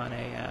take on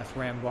a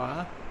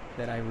framboise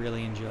that I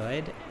really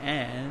enjoyed.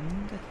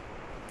 And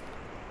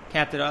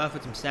capped it off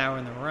with some Sour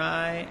in the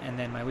Rye, and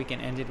then my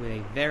weekend ended with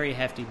a very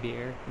hefty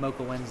beer,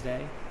 Mocha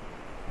Wednesday.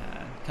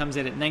 Comes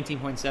in at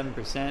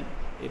 19.7%.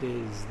 It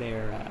is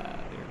their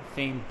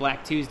famed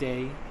Black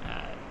Tuesday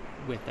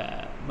with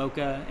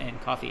mocha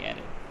and coffee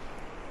added.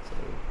 So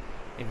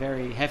a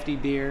very hefty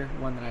beer,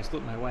 one that I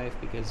split with my wife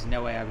because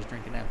no way I was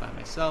drinking that by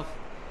myself.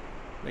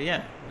 But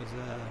yeah,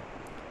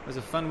 it was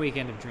a fun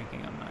weekend of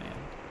drinking on my end.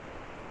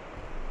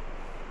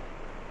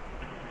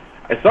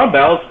 I saw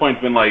Ballast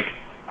Point's been like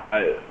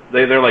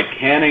they're like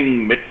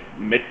canning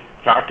mixed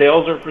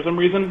cocktails or for some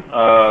reason.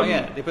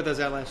 Yeah, they put those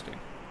out last year.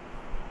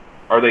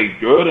 Are they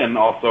good, and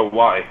also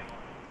why?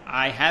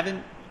 I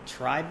haven't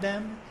tried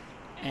them,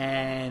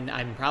 and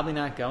I'm probably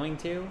not going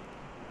to.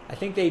 I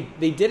think they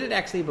did it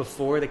actually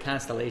before the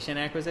Constellation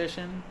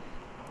acquisition.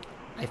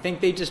 I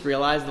think they just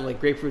realized that like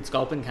Grapefruit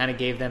Sculpin kind of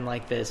gave them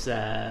like this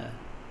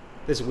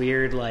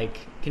weird like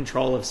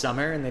control of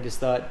summer, and they just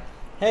thought,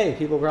 hey,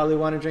 people probably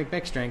want to drink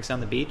mixed drinks on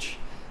the beach,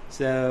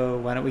 so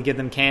why don't we give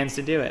them cans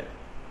to do it?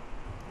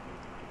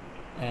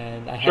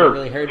 And I haven't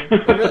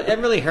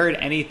really heard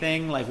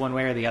anything like one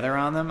way or the other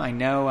on them. I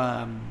know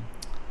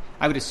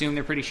I would assume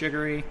they're pretty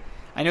sugary.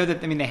 I know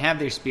that they have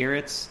their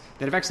spirits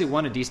that have actually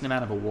won a decent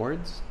amount of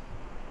awards.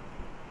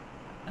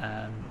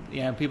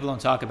 People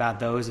don't talk about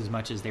those as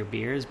much as their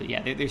beers, but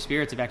yeah, their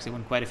spirits have actually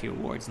won quite a few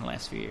awards in the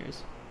last few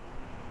years.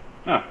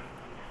 Huh.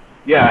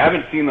 Yeah, I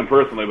haven't seen them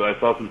personally, but I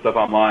saw some stuff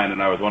online,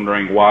 and I was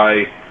wondering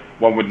why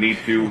one would need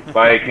to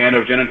buy a can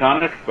of gin and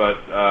tonic,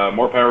 but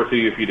more power to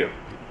you if you do.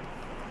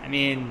 I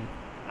mean,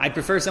 I'd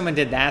prefer someone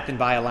did that than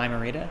buy a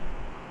Lime-A-Rita.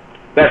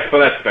 That's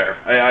fair.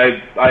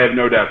 I have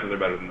no doubt that they're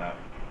better than that.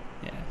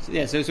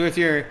 Yeah. So if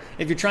you're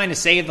trying to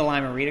save the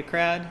Lime-A-Rita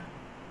crowd,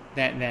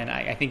 then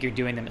I think you're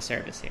doing them a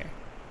service here.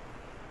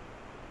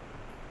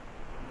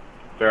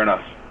 Fair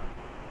enough.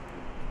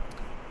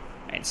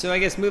 All right, so I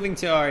guess moving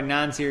to our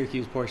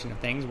non-Syracuse portion of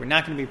things, we're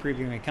not going to be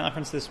previewing a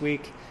conference this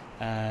week.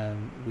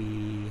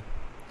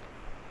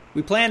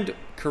 We planned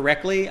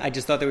correctly. I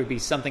just thought there would be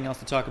something else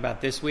to talk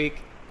about this week,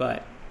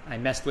 but I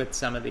messed with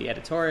some of the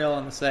editorial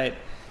on the site.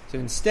 So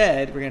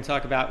instead, we're going to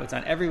talk about what's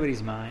on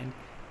everybody's mind,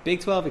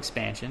 Big 12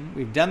 expansion.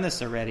 We've done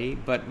this already,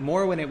 but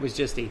more when it was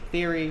just a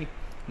theory,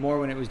 more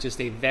when it was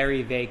just a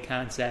very vague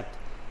concept.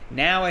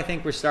 Now I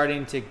think we're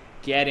starting to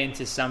get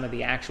into some of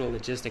the actual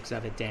logistics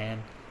of it,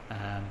 Dan.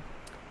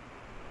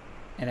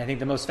 And I think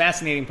the most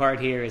fascinating part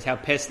here is how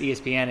pissed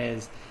ESPN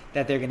is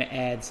that they're going to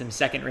add some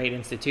second-rate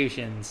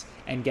institutions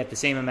and get the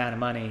same amount of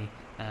money,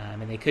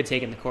 and they could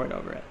take it in the court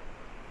over it.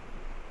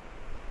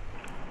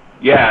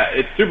 Yeah,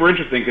 it's super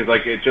interesting because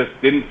it just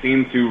didn't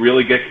seem to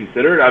really get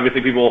considered.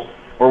 Obviously, people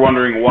were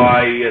wondering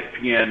why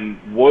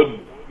ESPN would,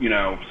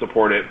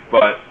 support it,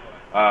 but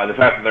the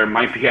fact that there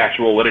might be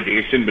actual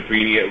litigation with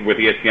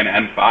ESPN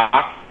and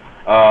Fox,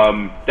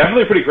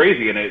 definitely pretty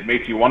crazy, and it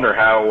makes you wonder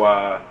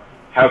how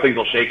things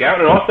will shake out.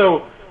 And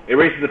also, it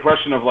raises the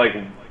question of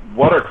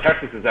what are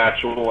Texas's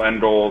actual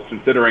end goals,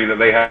 considering that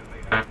they have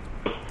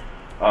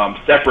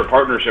separate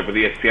partnership with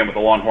ESPN with the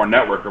Longhorn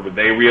Network, or would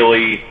they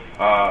really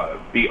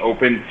be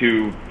open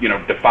to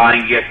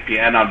defying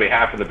ESPN on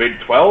behalf of the Big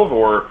 12,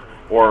 or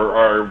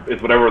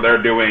is whatever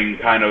they're doing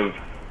kind of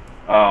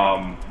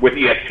with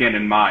ESPN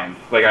in mind?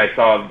 Like I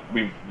saw,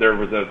 there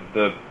was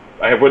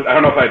I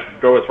don't know if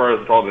I'd go as far as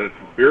to call it a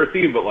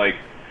conspiracy, but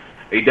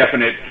a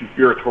definite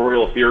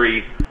conspiratorial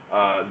theory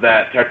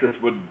that Texas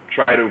would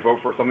try to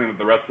vote for something that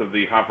the rest of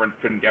the conference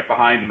couldn't get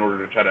behind in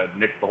order to try to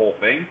nix the whole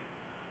thing.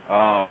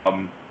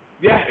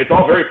 Yeah, it's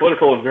all very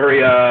political and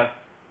very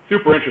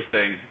super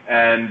interesting.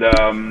 And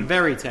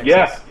very Texas.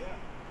 Yeah.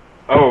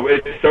 Oh,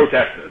 it's so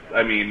Texas.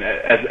 I mean,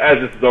 as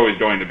this is always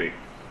going to be.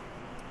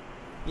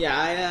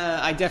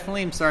 Yeah, I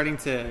definitely am starting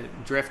to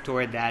drift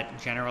toward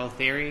that general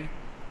theory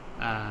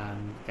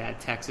that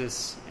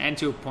Texas, and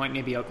to a point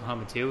maybe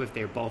Oklahoma too, if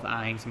they're both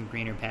eyeing some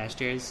greener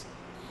pastures,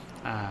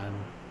 kind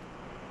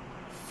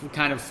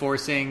of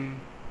forcing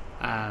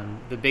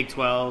the Big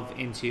 12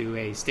 into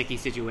a sticky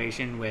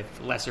situation with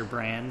lesser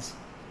brands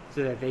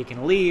so that they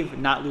can leave,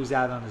 not lose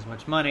out on as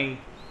much money,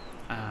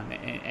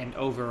 and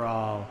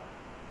overall,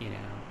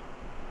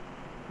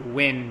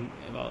 win,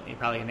 well,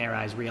 probably in their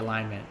eyes,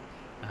 realignment.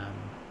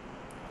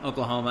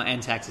 Oklahoma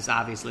and Texas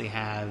obviously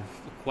have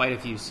quite a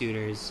few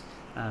suitors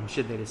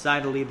should they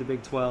decide to leave the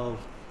Big 12.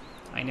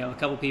 I know a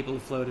couple people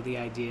have floated the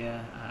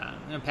idea,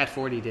 Pat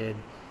Forty did.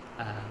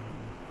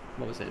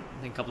 What was it?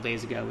 I think a couple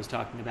days ago was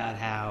talking about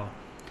how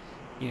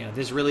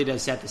this really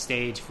does set the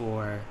stage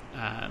for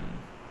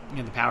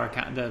the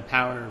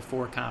Power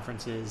 4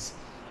 conferences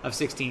of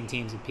 16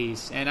 teams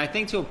apiece. And I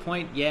think to a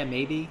point, yeah,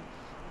 maybe,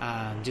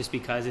 just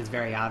because it's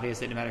very obvious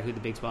that no matter who the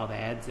Big 12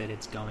 adds, that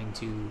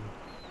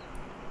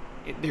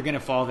they're going to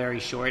fall very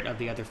short of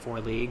the other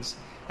 4 leagues.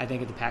 I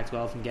think if the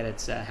Pac-12 can get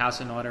its house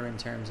in order in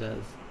terms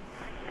of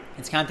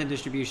its content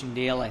distribution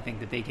deal, I think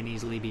that they can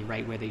easily be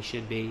right where they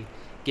should be,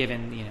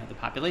 given the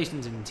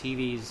populations and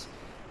TVs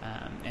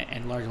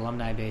and large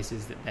alumni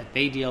bases that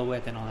they deal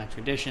with, and all that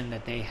tradition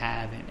that they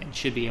have and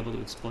should be able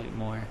to exploit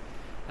more.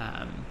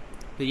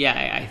 But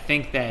yeah, I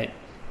think that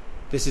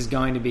this is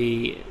going to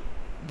be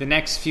the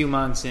next few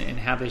months, and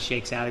how this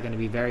shakes out are going to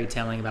be very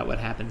telling about what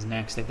happens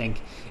next. I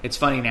think it's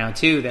funny now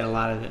too that a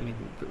lot of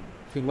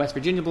between West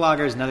Virginia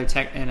bloggers and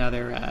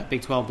other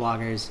Big 12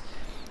 bloggers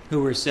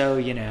who were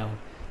so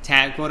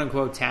quote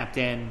unquote tapped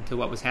in to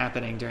what was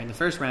happening during the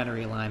first round of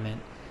realignment,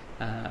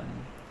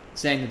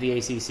 saying that the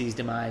ACC's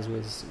demise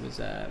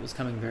was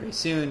coming very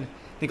soon.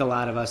 I think a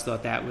lot of us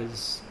thought that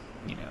was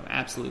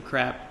absolute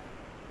crap,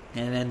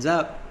 and it ends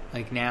up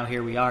like now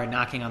here we are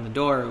knocking on the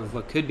door of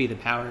what could be the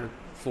Power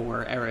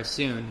 4 era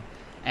soon.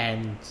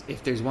 And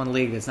if there's one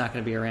league that's not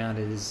going to be around,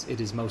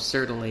 it is most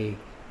certainly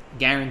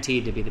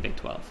guaranteed to be the Big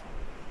 12.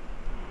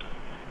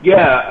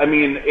 Yeah, I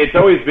mean, it's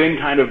always been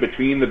kind of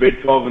between the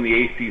Big 12 and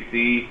the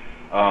ACC,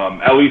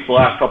 at least the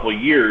last couple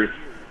of years,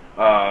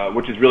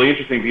 which is really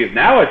interesting because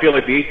now I feel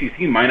like the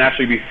ACC might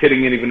actually be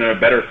sitting in even in a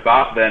better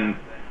spot than,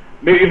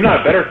 maybe if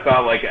not a better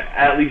spot, like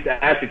at least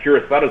as secure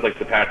a spot as like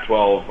the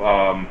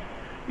Pac-12.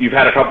 You've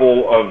had a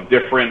couple of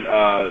different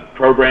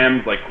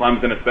programs, like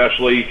Clemson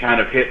especially,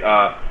 kind of hit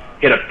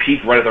a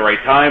peak right at the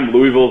right time.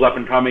 Louisville's up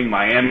and coming.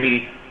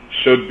 Miami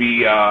should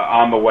be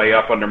on the way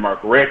up under Mark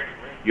Richt.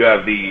 You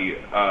have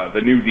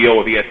the new deal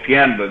with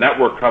ESPN, the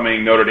network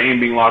coming, Notre Dame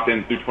being locked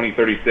in through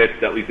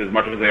 2036, at least as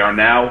much as they are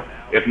now,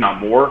 if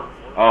not more.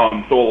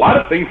 So a lot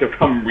of things have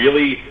come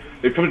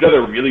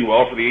together really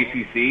well for the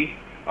ACC,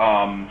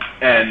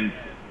 and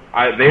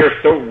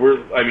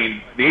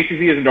the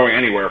ACC isn't going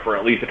anywhere for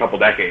at least a couple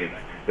decades.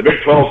 The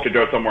Big 12 could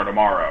go somewhere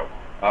tomorrow.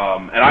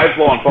 And I've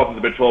long thought that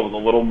the Big 12 is a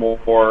little more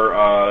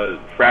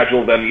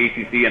fragile than the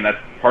ACC, and that's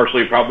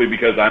partially probably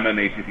because I'm an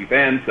ACC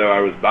fan, so I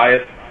was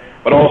biased,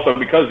 but also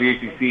because the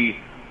ACC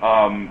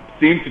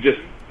seems to just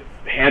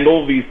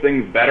handle these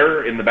things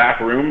better in the back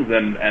rooms,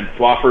 and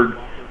Swofford,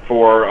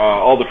 for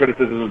all the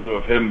criticisms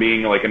of him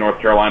being like a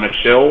North Carolina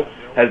shill,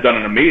 has done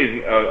an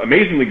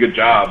amazingly good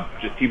job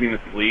just keeping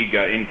this league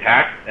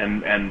intact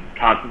and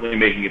constantly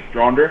making it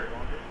stronger.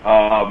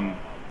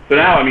 So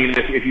now, I mean,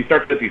 if you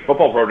start to get these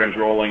football programs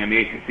rolling, and the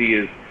ACC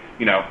is,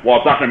 while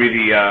it's not going to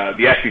be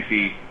the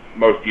SEC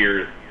most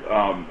years,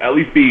 at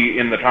least be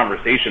in the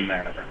conversation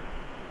there.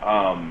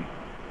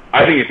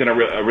 I think it's in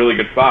a really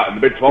good spot. And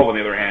the Big 12, on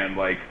the other hand,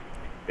 like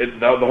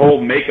the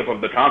whole makeup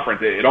of the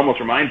conference, it almost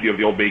reminds you of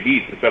the old Big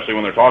East, especially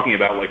when they're talking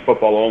about like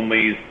football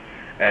onlys,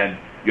 and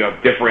you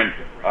have different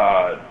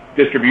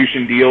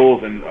distribution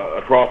deals and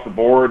across the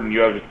board, and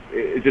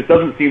it just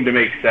doesn't seem to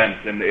make sense.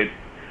 And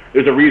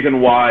there's a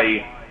reason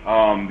why.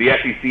 The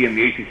SEC and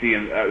the ACC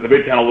and the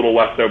Big Ten a little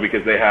less so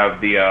because they have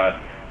the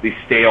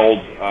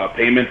staled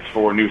payments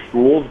for new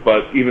schools.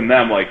 But even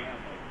them, like,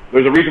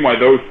 there's a reason why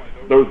those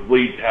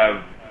leagues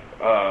have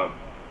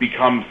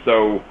become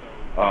so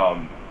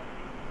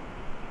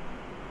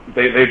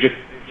they've just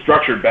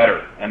structured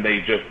better, and they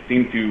just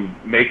seem to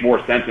make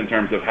more sense in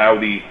terms of how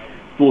the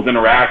schools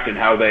interact and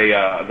how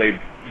they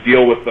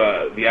deal with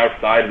the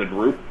outside of the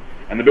group.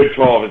 And the Big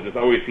 12 has just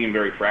always seemed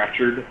very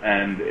fractured,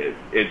 and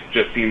it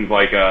just seems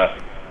like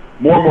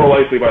more and more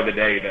likely by the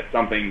day that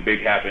something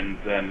big happens,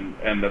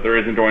 and that there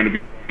isn't going to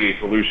be a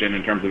solution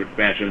in terms of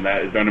expansion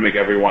that is going to make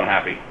everyone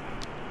happy.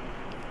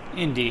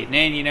 Indeed.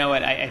 And you know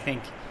what? I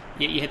think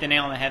you hit the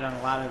nail on the head on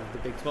a lot of the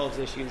Big 12's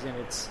issues,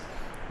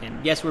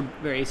 and yes, we're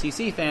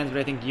ACC fans, but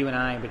I think you and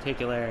I in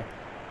particular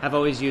have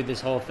always viewed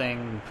this whole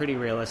thing pretty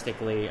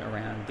realistically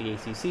around the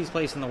ACC's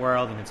place in the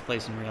world and its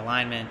place in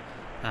realignment.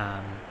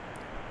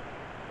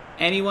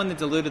 Anyone that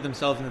deluded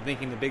themselves into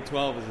thinking the Big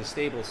 12 is a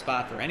stable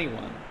spot for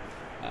anyone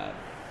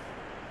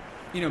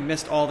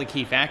missed all the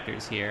key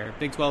factors here.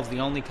 Big 12 is the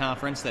only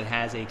conference that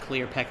has a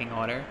clear pecking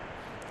order.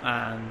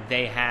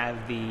 They have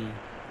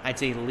I'd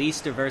say,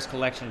 least diverse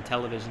collection of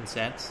television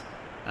sets.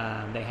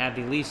 They have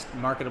the least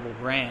marketable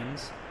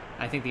brands.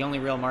 I think the only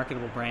real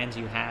marketable brands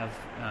you have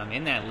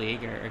in that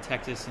league are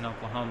Texas and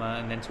Oklahoma,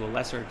 and then to a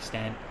lesser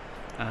extent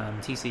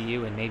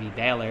TCU and maybe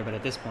Baylor. But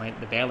at this point,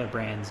 the Baylor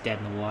brand's dead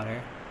in the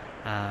water.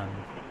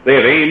 They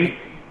have Ames.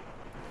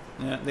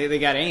 Yeah, they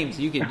got Ames.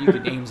 You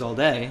could Ames all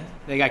day.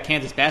 They got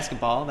Kansas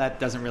basketball. That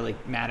doesn't really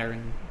matter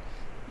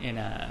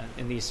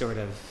in these sort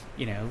of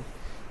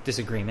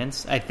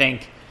disagreements. I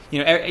think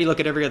you look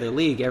at every other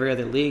league. Every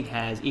other league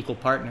has equal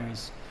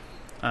partners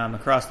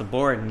across the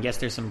board. And yes,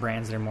 there's some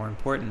brands that are more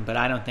important, but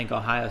I don't think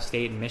Ohio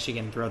State and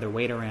Michigan throw their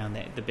weight around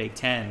the Big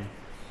Ten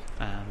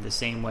the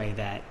same way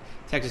that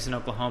Texas and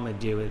Oklahoma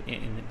do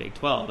in the Big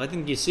 12. I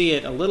think you see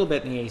it a little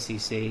bit in the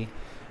ACC,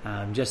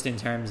 just in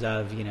terms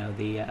of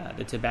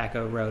the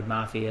Tobacco Road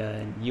Mafia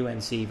and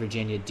UNC,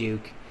 Virginia,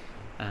 Duke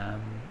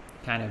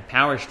kind of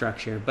power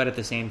structure. But at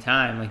the same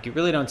time, like, you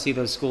really don't see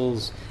those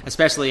schools,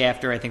 especially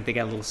after I think they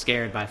got a little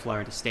scared by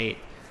Florida State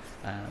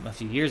a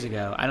few years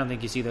ago. I don't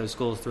think you see those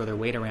schools throw their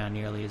weight around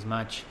nearly as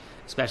much,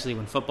 especially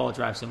when football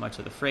drives so much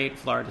of the freight.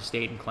 Florida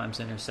State and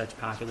Clemson are such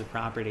popular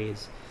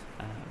properties.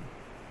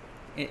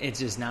 It's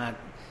just not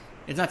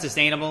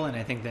sustainable, and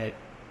I think that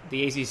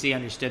the ACC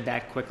understood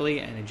that quickly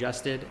and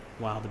adjusted,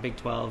 while the Big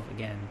 12,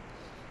 again,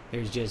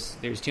 there's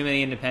too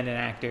many independent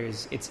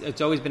actors.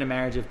 It's always been a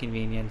marriage of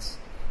convenience.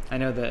 I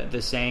know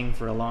the saying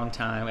for a long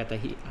time at the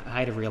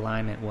height of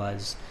realignment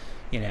was,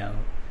 the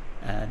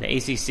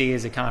ACC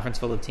is a conference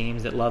full of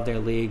teams that love their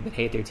league but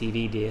hate their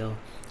TV deal,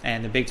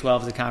 and the Big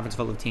 12 is a conference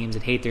full of teams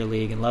that hate their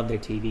league and love their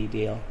TV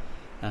deal.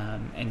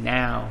 And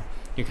now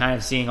you're kind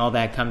of seeing all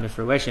that come to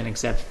fruition,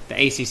 except the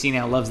ACC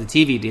now loves the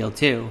TV deal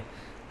too,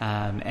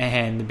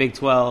 and the Big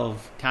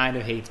 12 kind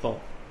of hates both.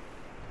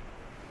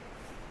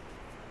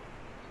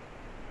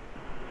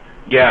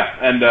 Yeah,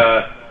 and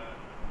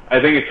I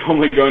think it's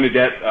only going to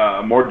get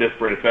more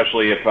disparate,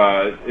 especially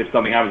if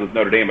something happens with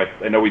Notre Dame.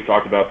 I know we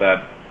talked about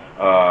that.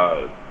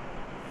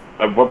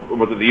 What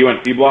was it, the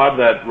UNC blog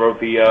that wrote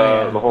the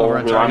whole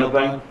realignment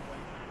thing?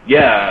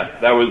 Yeah,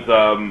 that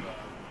was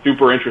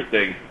super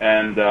interesting,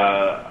 and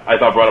I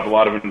thought brought up a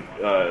lot of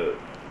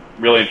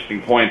really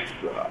interesting points.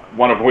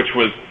 One of which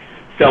was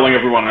selling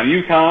everyone on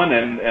UConn,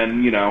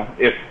 and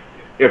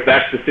if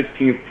that's the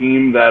 16th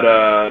team that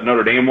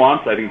Notre Dame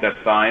wants, I think that's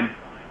fine.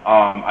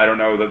 I don't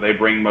know that they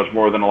bring much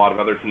more than a lot of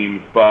other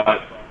teams,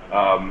 but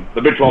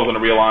the Big 12 is going to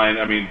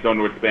realign. I mean, it's going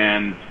to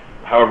expand.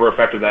 However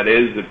effective that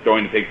is, it's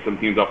going to take some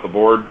teams off the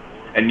board,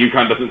 and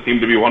UConn doesn't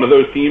seem to be one of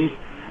those teams.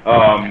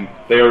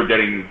 They are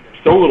getting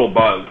so little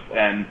buzz,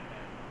 and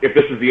if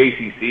this is the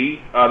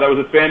ACC that was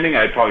expanding,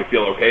 I'd probably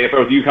feel okay if I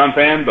was a UConn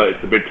fan, but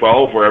it's the Big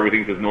 12 where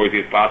everything's as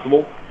noisy as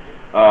possible.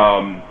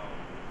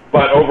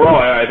 But overall,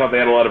 I thought they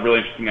had a lot of really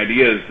interesting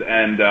ideas,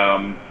 and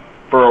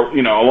for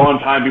a long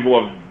time, people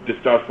have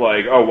discussed,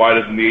 like, oh, why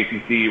doesn't the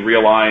ACC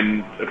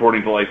realign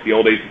according to, like, the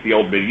old ACC,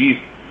 old Big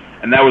East?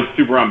 And that was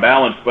super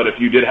unbalanced. But if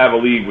you did have a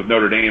league with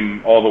Notre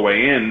Dame all the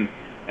way in,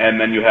 and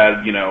then you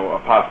had, a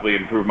possibly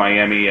improved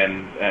Miami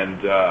and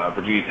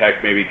Virginia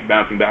Tech maybe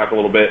bouncing back a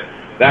little bit,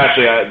 that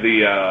actually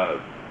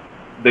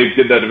they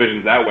did the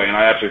divisions that way, and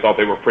I actually thought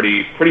they were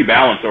pretty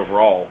balanced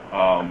overall,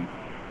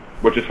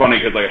 which is funny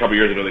because, like, a couple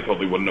years ago they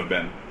totally wouldn't have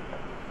been.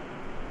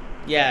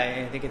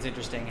 Yeah, I think it's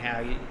interesting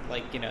how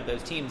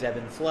those teams ebb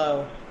and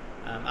flow.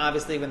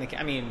 Obviously,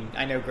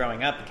 I know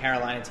growing up, the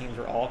Carolina teams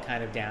were all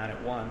kind of down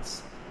at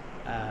once.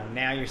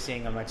 Now you're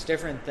seeing a much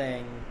different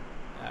thing,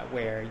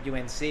 where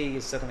UNC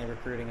is suddenly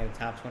recruiting at a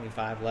top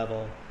 25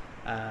 level.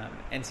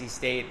 NC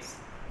State's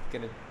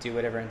going to do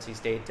whatever NC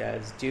State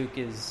does. Duke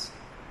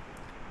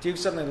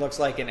suddenly looks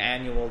like an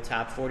annual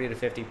top 40 to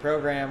 50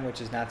 program,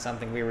 which is not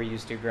something we were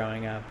used to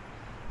growing up.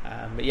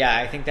 But yeah,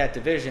 I think that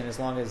division, as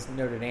long as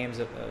Notre Dame's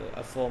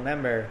a full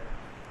member,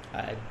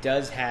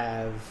 does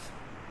have...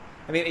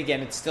 I mean, again,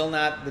 it's still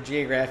not the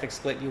geographic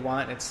split you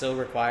want. It still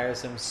requires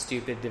some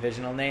stupid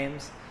divisional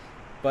names.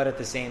 But at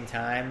the same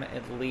time,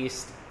 at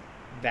least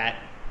that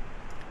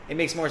it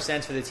makes more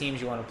sense for the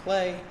teams you want to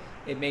play.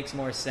 It makes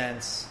more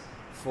sense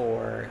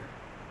for,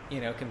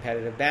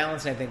 competitive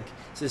balance. And I think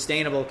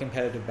sustainable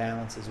competitive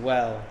balance as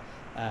well.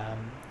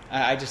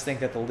 I just think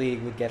that the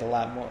league would get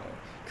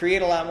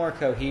create a lot more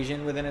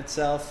cohesion within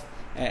itself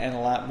and a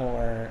lot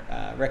more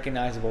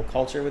recognizable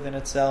culture within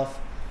itself.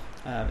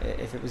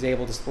 If it was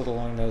able to split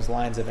along those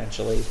lines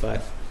eventually,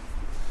 but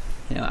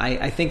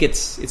I think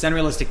it's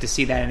unrealistic to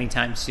see that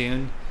anytime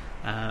soon.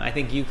 I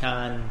think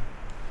UConn,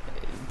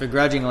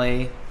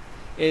 begrudgingly,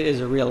 it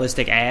is a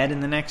realistic add in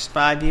the next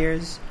 5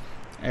 years,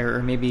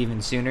 or maybe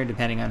even sooner,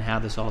 depending on how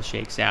this all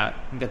shakes out.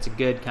 I think that's a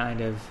good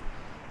kind of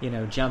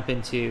jump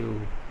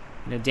into.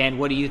 Dan,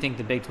 what do you think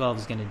the Big 12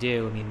 is going to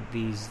do? I mean,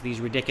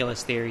 these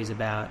ridiculous theories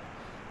about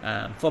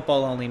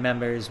football-only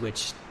members,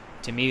 which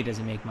to me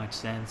doesn't make much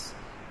sense.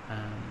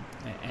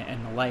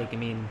 And the like. I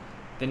mean,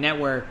 the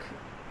network,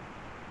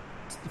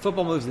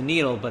 football moves the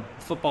needle, but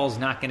football's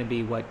not going to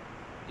be what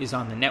is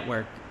on the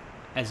network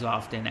as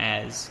often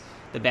as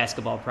the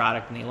basketball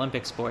product and the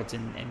Olympic sports.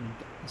 And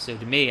so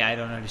to me, I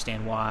don't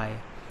understand why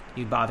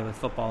you'd bother with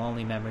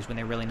football-only members when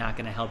they're really not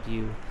going to help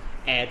you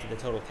add to the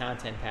total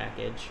content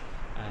package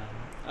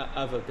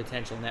of a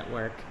potential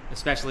network,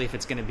 especially if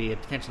it's going to be a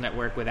potential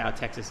network without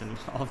Texas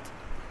involved.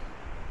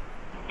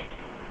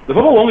 The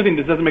football-only thing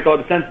just doesn't make a lot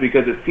of sense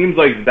because it seems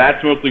like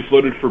that's mostly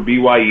floated for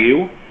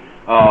BYU,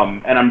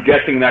 and I'm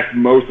guessing that's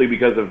mostly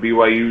because of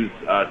BYU's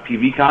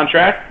TV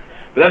contract.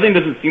 But that thing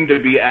doesn't seem to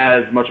be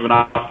as much of an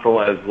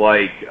obstacle as,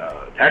 like,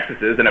 Texas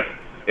is. And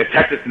if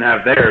Texas can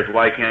have theirs,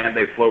 why can't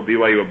they float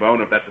BYU a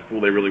bone if that's the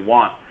school they really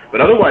want? But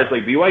otherwise,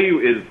 like,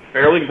 BYU is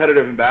fairly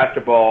competitive in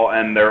basketball,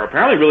 and they're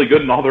apparently really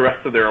good in all the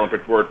rest of their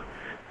Olympic sports.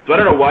 So I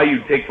don't know why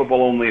you'd take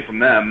football only from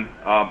them.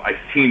 I've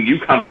seen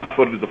UConn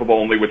put as a football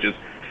only, which is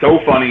so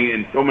funny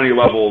in so many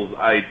levels.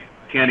 I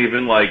can't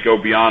even go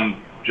beyond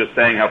just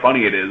saying how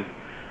funny it is.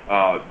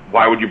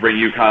 Why would you bring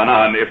UConn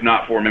on if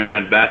not for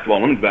men's basketball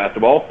and women's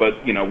basketball?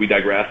 But we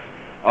digress.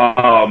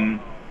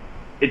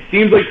 It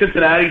seems like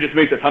Cincinnati just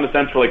makes a ton of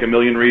sense for a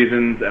million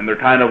reasons, and they're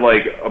kind of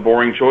a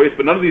boring choice.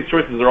 But none of these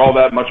choices are all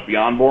that much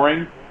beyond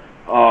boring.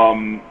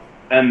 And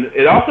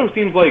it also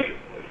seems like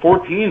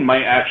 14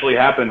 might actually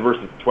happen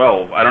versus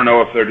 12. I don't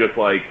know if they're just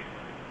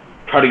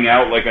cutting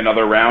out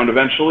another round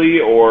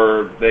eventually,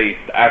 or they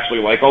actually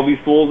like all these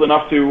schools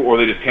enough to, or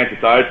they just can't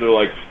decide, so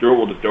they're screw it,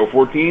 we'll just go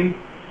 14.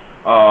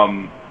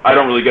 I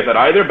don't really get that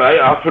either, but I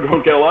also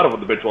don't get a lot of what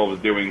the Big 12 is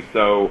doing.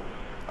 So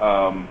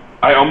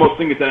I almost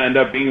think it's going to end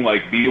up being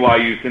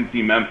BYU,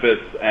 Cincy,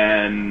 Memphis,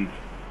 and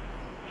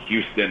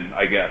Houston,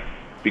 I guess.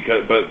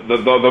 But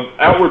the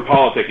outward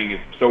politicking is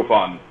so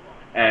fun.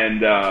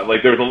 And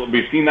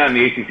we've seen that in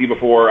the ACC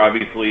before.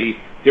 Obviously,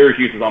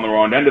 Syracuse is on the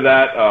wrong end of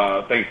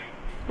that. Thanks,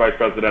 Vice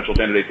Presidential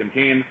candidate Tim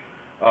Kaine,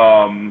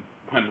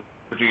 when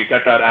Virginia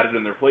Tech got added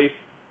in their place.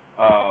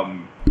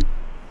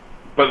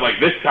 But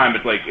this time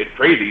it's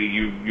crazy.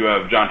 You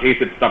have John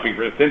Kasich stumping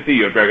for Cincy.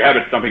 You have Greg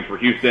Abbott stumping for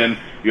Houston.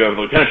 You have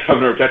the Lieutenant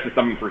Governor of Texas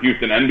stumping for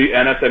Houston and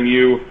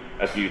SMU.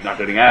 SMU's not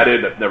getting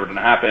added. That's never going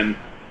to happen.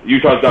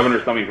 Utah's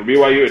governor stumping for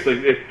BYU.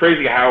 It's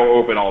crazy how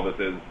open all this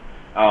is.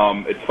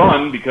 It's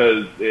fun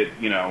because it,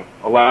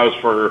 allows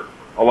for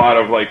a lot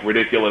of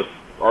ridiculous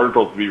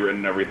articles to be written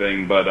and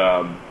everything, but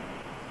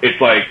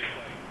it's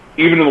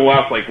even in the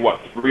last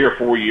 3 or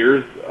 4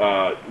 years,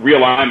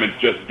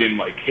 realignment's just been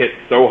hit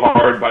so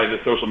hard by the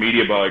social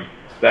media bug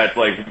that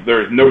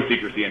there's no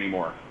secrecy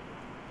anymore,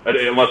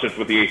 unless it's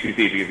with the ACC,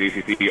 because the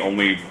ACC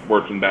only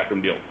works in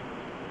backroom deals.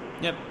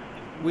 Yep,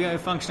 we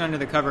function under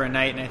the cover of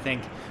night, and I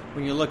think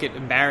when you look at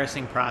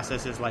embarrassing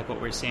processes like what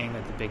we're seeing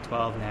with the Big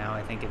 12 now,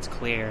 I think it's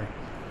clear.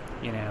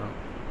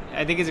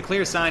 I think it's a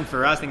clear sign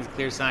for us. I think it's a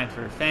clear sign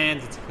for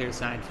fans. It's a clear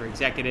sign for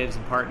executives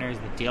and partners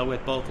that deal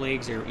with both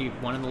leagues or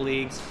one of the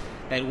leagues,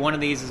 that one of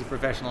these is a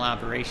professional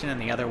operation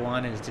and the other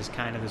one is just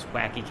kind of this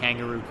wacky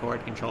kangaroo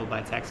court controlled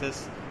by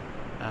Texas.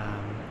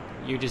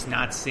 You're just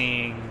not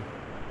seeing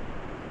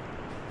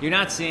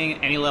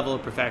any level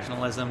of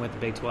professionalism with the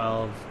Big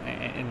 12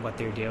 and what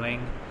they're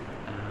doing,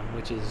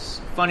 which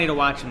is funny to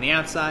watch from the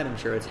outside. I'm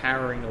sure it's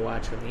harrowing to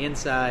watch from the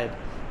inside.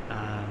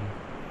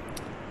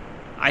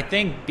 I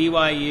think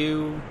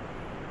BYU,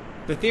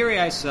 the theory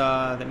I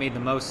saw that made the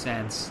most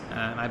sense,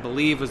 I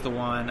believe, was the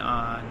one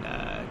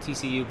on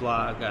TCU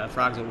blog,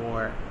 Frogs at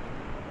War,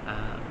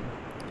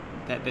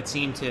 that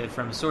seemed to,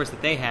 from a source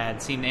that they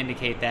had, seemed to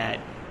indicate that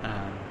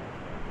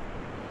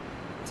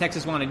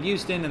Texas wanted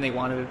Houston, and they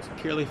wanted it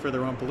purely for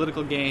their own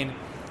political gain,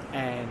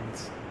 and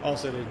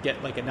also to get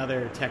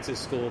another Texas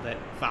school that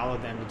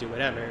followed them to do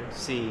whatever,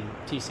 see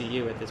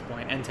TCU at this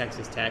point, and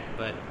Texas Tech,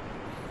 but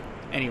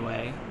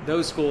anyway,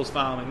 those schools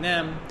following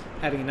them,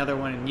 having another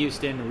one in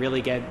Houston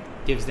really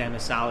gives them a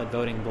solid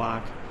voting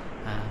block.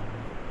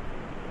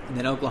 And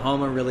then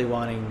Oklahoma really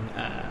wanting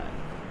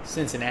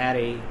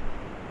Cincinnati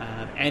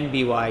and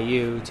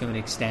BYU to an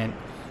extent.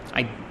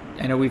 I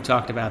know we've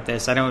talked about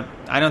this. I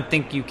don't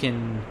think you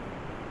can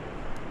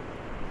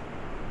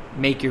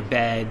make your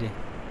bed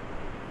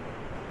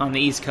on the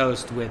East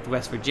Coast with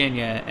West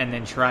Virginia and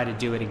then try to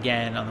do it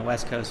again on the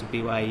West Coast with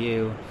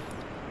BYU.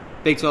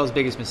 Big 12's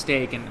biggest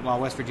mistake, and while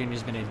West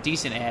Virginia's been a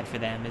decent ad for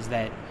them, is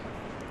that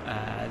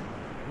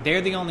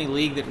they're the only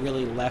league that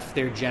really left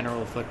their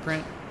general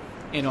footprint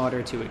in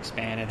order to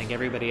expand. I think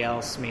everybody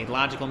else made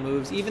logical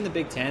moves. Even the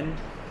Big Ten,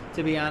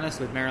 to be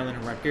honest, with Maryland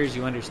and Rutgers,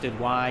 you understood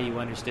why. You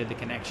understood the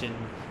connection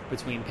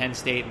between Penn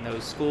State and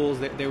those schools.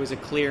 There was a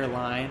clear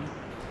line.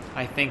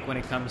 I think when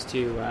it comes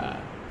to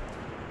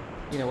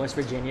West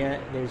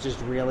Virginia, there's just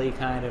really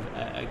kind of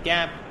a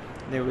gap.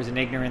 There was an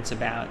ignorance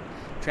about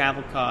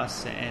travel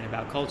costs and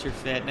about culture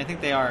fit, and I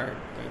think they are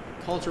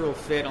a cultural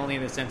fit only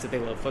in the sense that they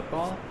love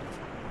football.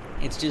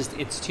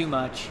 It's too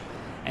much,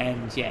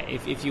 and yeah,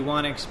 if you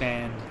want to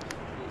expand,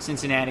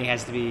 Cincinnati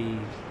has to be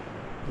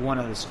one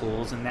of the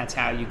schools, and that's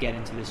how you get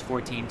into this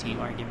 14-team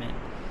argument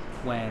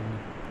when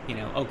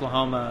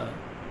Oklahoma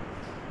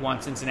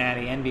wants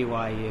Cincinnati and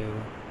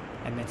BYU,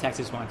 and then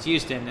Texas wants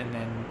Houston, and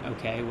then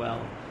okay,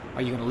 well,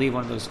 are you going to leave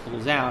one of those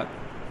schools out?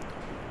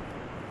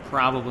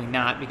 Probably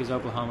not, because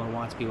Oklahoma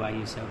wants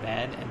BYU so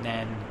bad. And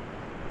then,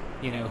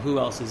 who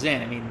else is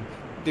in? I mean,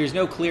 there's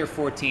no clear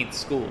 14th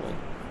school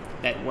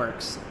that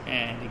works.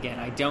 And again,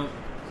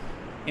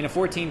 in a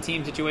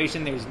 14-team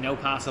situation, there's no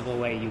possible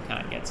way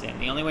UConn gets in.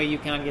 The only way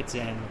UConn gets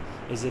in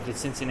is if it's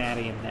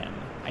Cincinnati and them.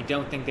 I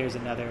don't think there's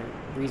another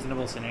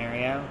reasonable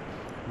scenario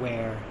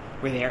where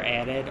they're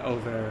added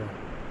over,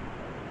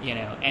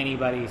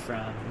 anybody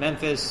from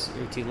Memphis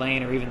or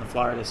Tulane or even the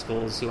Florida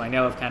schools, who I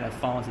know have kind of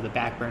fallen to the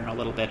back burner a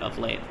little bit of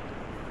late.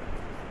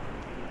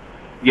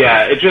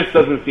 Yeah, it just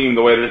doesn't seem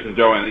the way this is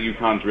going that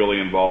UConn's really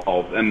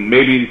involved. And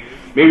maybe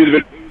the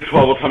Big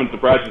 12 will come and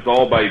surprise us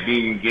all by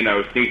being,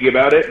 sneaky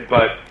about it,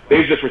 but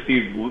they've just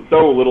received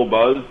so little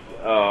buzz,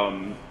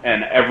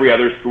 and every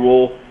other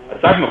school,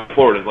 aside from the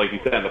Floridas, like you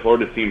said, the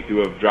Floridas seem to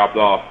have dropped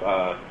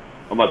off,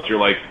 unless you're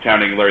like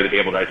counting Larry the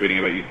Cable Guy tweeting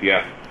about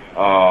UCF,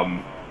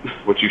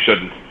 which you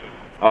shouldn't.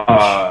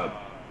 But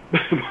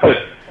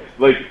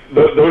like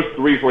those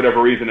three, for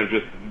whatever reason, have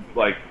just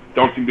like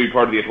don't seem to be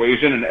part of the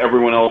equation, and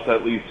everyone else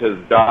at least has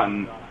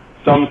gotten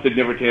some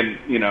significant,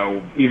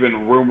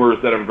 even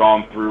rumors that have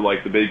gone through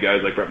like the big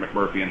guys like Brett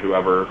McMurphy and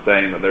whoever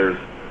saying that there's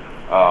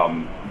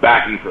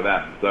backing for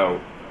them. So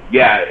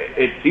yeah,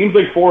 it seems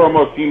like 4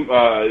 almost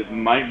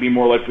might be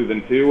more likely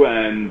than 2,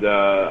 and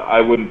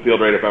I wouldn't feel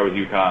great if I was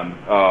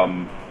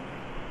UConn.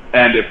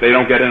 And if they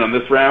don't get in on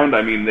this round,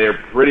 I mean, they're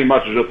pretty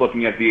much just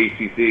looking at the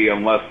ACC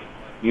unless,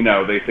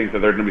 they think that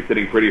they're going to be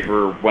sitting pretty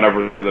for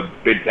whenever the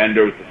Big Ten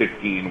goes to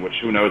 16, which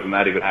who knows when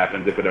that even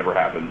happens, if it ever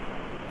happens.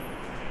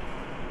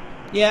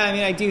 Yeah, I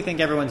mean, I do think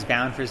everyone's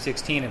bound for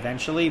 16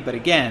 eventually, but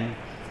again,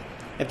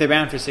 if they're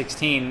bound for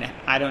 16,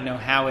 I don't know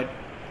how it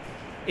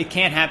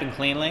can't happen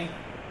cleanly.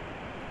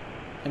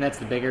 And that's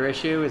the bigger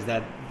issue, is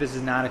that this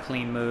is not a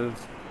clean move.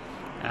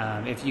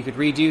 If you could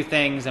redo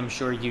things, I'm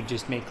sure you'd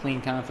just make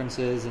clean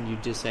conferences and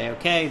you'd just say,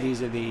 okay,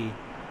 these are the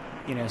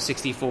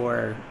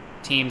 64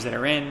 teams that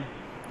are in,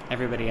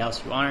 everybody else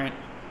who aren't,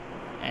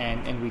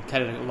 and we'd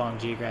cut it along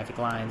geographic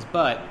lines.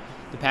 But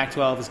the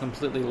Pac-12 is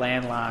completely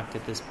landlocked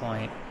at this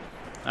point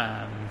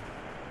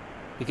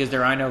because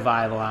there are no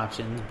viable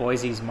options.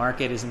 Boise's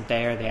market isn't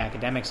there, the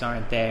academics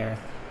aren't there.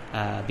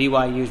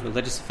 BYU's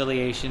religious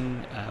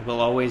affiliation will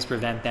always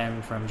prevent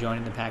them from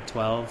joining the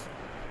Pac-12.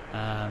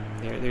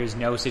 There's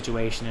no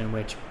situation in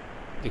which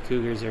the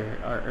Cougars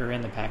are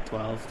in the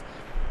Pac-12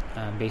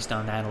 based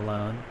on that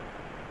alone.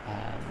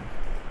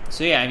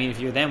 So yeah, I mean, if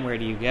you're them, where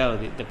do you go?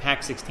 The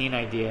Pac-16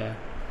 idea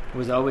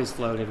was always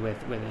floated with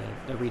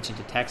a reach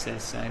into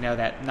Texas. I know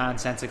that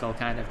nonsensical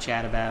kind of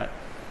chat about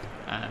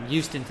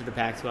Houston to the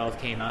Pac-12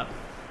 came up.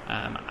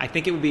 I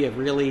think it would be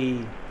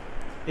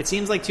it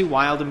seems like too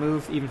wild a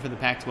move, even for the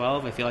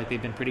Pac-12. I feel like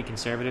they've been pretty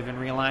conservative in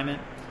realignment.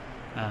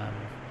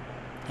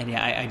 And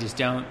yeah, I just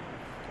don't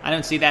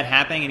see that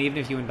happening. And even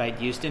if you invite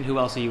Houston, who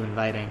else are you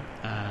inviting?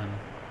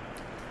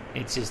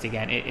 It's just,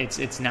 again,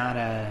 it's not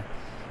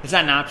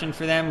an option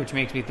for them, which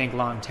makes me think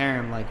long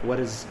term. Like, what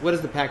is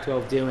the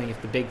Pac-12 doing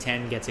if the Big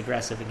Ten gets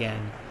aggressive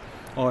again,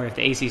 or if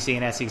the ACC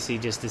and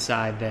SEC just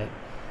decide that,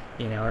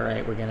 all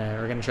right, we're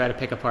gonna try to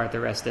pick apart the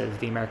rest of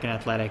the American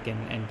Athletic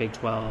and Big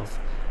 12.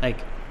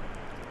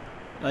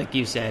 Like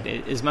you said,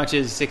 as much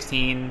as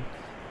 16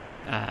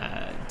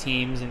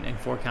 teams and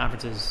 4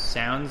 conferences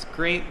sounds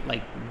great,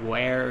 like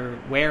where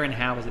and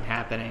how is it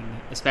happening?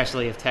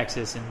 Especially if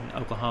Texas and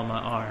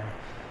Oklahoma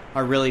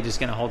are really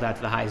just going to hold out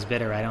to the highest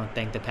bidder. I don't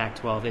think the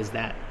Pac-12 is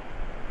that.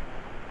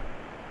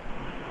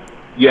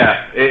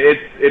 Yeah,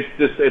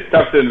 it's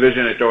tough to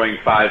envision it going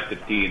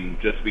 5-15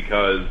 just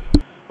because,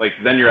 like,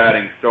 then you're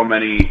adding so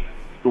many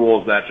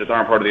schools that just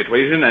aren't part of the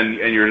equation, and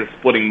you're just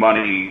splitting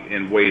money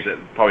in ways that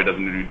probably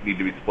doesn't need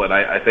to be split.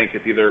 I think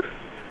it's either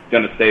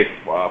going to stay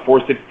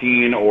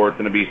 4-16 or it's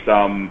going to be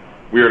some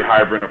weird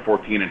hybrid of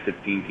 14 and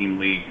 15 team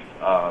leagues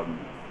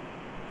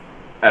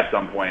at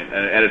some point.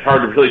 And it's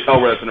hard to really tell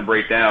where that's going to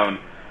break down,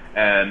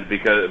 and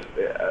because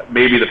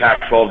maybe the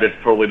Pac-12 gets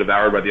totally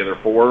devoured by the other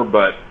 4,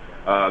 but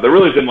there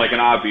really isn't like an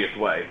obvious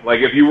way.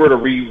 Like if you were to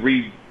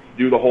redo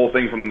the whole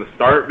thing from the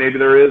start, maybe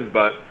there is,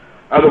 but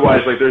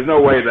otherwise, like, there's no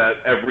way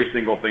that every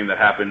single thing that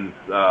happens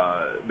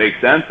makes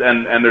sense,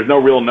 and there's no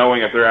real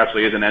knowing if there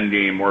actually is an end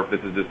game or if this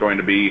is just going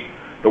to be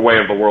the way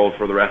of the world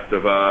for the rest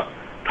of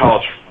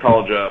college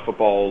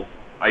football's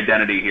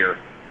identity here.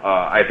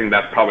 I think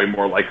that's probably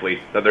more likely,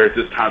 that there's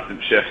just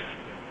constant shifts.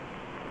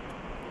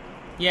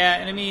 Yeah,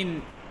 and I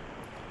mean,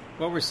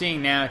 what we're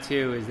seeing now,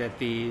 too, is that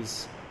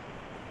these,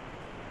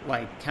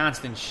 like,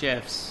 constant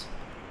shifts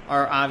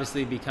are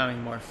obviously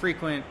becoming more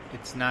frequent.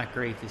 It's not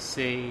great to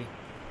see.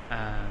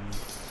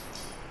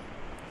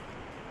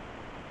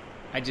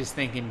 I just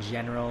think in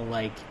general,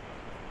 like,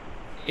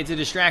 it's a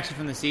distraction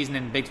from the season,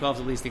 and Big 12's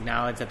at least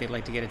acknowledged that they'd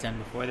like to get it done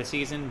before the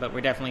season, but we're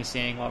definitely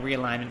seeing, while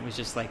realignment was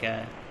just like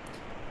a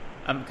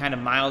kind of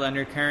mild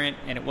undercurrent,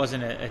 and it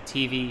wasn't a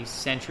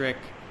TV-centric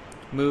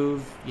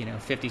move,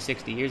 50,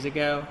 60 years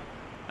ago.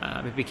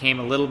 It became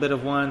a little bit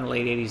of one in the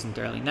late 80s and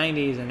early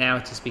 90s, and now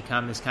it's just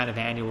become this kind of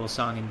annual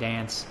song and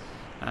dance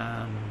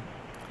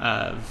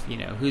of,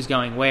 who's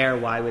going where,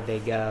 why would they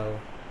go.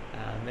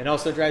 It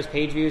also drives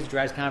page views,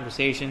 drives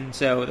conversation.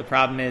 So the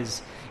problem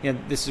is,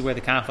 this is where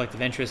the conflict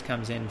of interest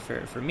comes in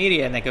for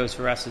media, and that goes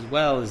for us as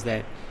well, is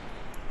that,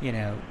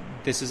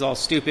 this is all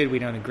stupid, we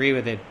don't agree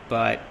with it,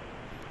 but,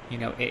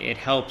 it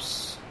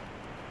helps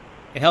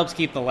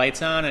keep the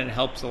lights on, and it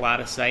helps a lot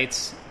of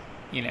sites,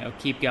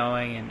 keep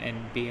going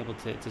and be able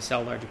to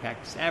sell larger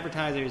packages to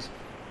advertisers.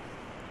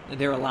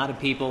 There are a lot of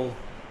people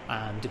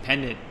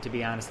dependent, to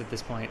be honest, at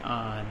this point,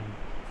 on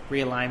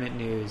realignment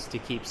news to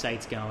keep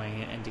sites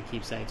going and to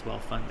keep sites well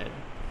funded.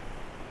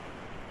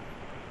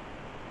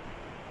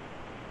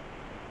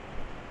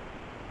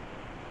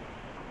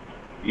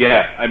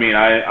 Yeah, I mean,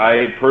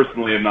 I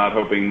personally am not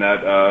hoping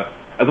that,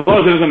 as long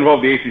as it doesn't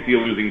involve the ACC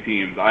losing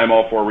teams, I'm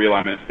all for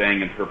realignment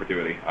staying in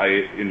perpetuity.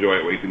 I enjoy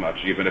it way too much,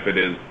 even if it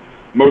is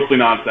mostly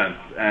nonsense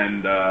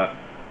and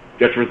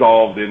gets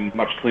resolved in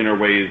much cleaner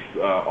ways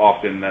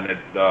often than it.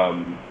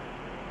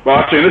 Well,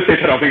 actually, in this case,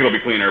 I don't think it'll be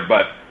cleaner,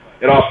 but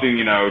it often,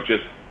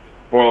 just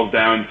boils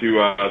down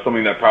to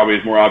something that probably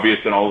is more obvious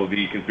than all of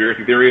the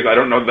conspiracy theories. I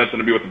don't know if that's going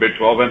to be what the Big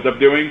 12 ends up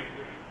doing,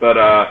 but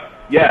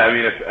yeah, I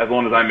mean, as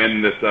long as I'm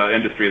in this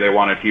industry, they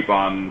want to keep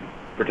on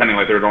pretending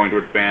like they're going to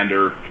expand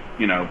or,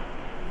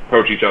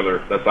 poach each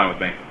other. That's fine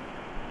with me.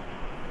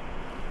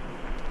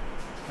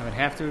 I would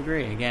have to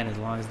agree, again, as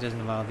long as it doesn't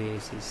involve the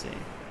ACC.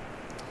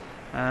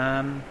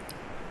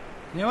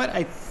 You know what?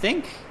 I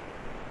think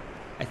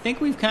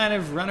we've kind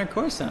of run our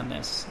course on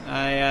this.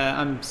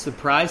 I'm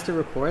surprised to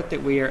report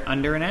that we are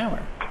under an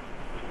hour.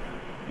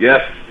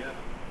 Yes.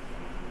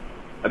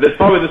 This is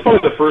probably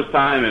the first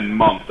time in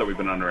months that we've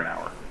been under an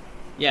hour.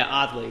 Yeah,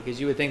 oddly, because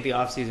you would think the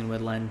off-season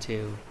would lend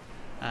to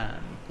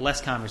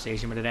less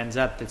conversation, but it ends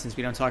up that since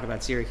we don't talk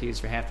about Syracuse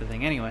for half the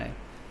thing anyway,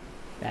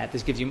 that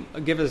this gives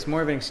us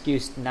more of an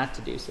excuse not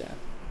to do so.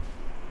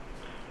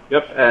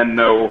 Yep, and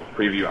no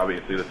preview,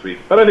 obviously, this week.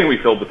 But I think we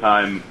filled the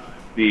time,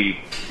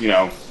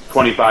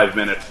 25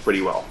 minutes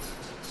pretty well.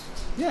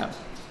 Yeah.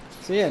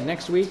 So,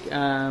 next week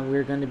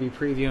we're going to be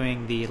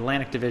previewing the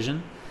Atlantic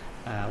Division.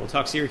 We'll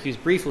talk Syracuse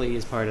briefly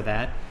as part of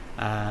that.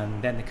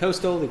 Then the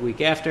Coastal the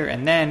week after,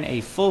 and then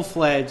a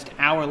full-fledged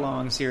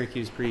hour-long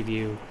Syracuse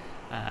preview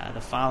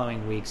the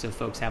following week. So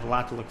folks have a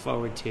lot to look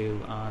forward to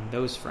on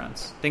those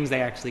fronts. Things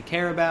they actually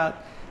care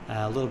about,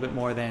 a little bit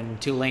more than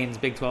Tulane's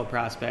Big 12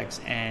 prospects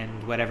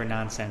and whatever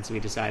nonsense we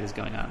decide is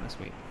going on this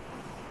week.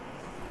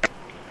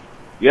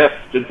 Yes,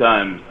 good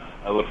times.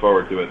 I look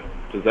forward to it,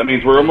 because that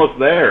means we're almost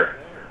there.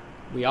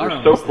 We are we're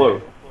almost so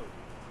close.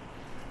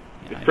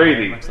 Yeah, it's crazy. I'm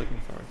very much looking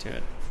forward to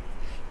it.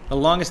 The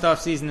longest off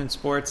season in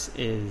sports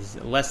is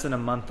less than a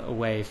month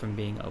away from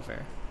being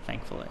over,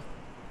 thankfully.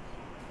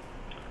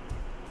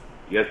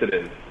 Yes, it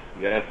is.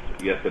 Yes,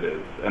 it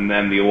is. And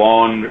then the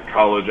long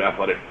college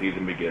athletic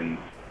season begins.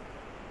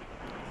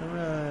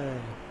 Hooray.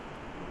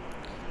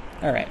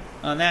 All right.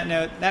 On that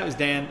note, that was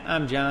Dan.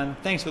 I'm John.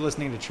 Thanks for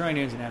listening to Troy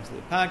Nunes and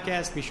Absolute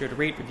Podcast. Be sure to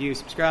rate, review,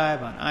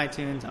 subscribe on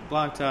iTunes, on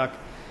Blog Talk,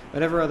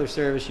 whatever other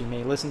service you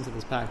may listen to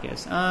this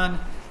podcast on.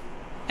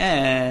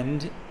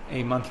 And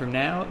a month from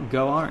now,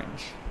 go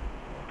Orange.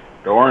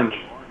 Go Orange.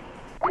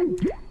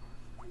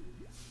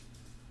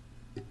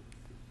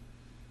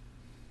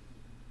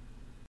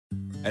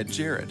 At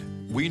Jared,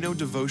 we know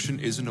devotion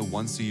isn't a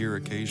once-a-year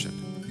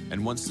occasion.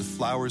 And once the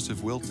flowers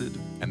have wilted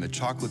and the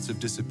chocolates have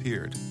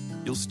disappeared,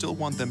 you'll still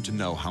want them to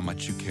know how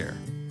much you care.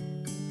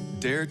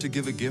 Dare to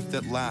give a gift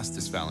that lasts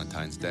this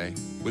Valentine's Day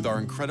with our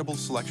incredible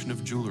selection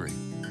of jewelry.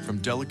 From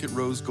delicate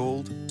rose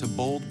gold to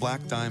bold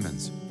black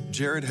diamonds,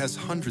 Jared has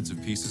hundreds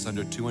of pieces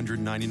under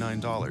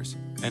 $299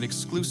 and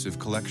exclusive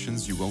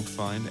collections you won't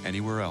find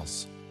anywhere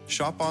else.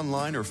 Shop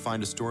online or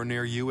find a store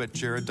near you at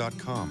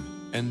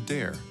Jared.com and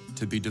dare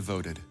to be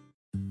devoted.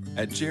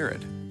 At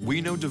Jared,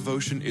 we know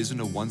devotion isn't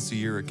a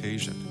once-a-year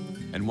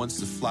occasion, and once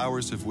the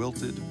flowers have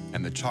wilted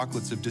and the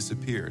chocolates have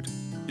disappeared,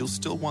 you'll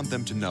still want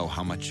them to know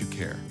how much you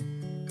care.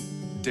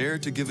 Dare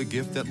to give a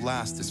gift that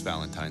lasts this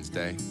Valentine's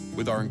Day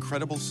with our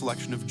incredible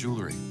selection of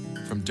jewelry.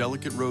 From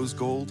delicate rose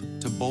gold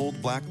to bold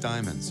black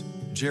diamonds,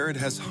 Jared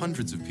has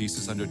hundreds of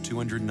pieces under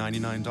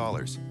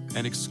 $299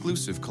 and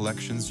exclusive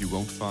collections you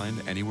won't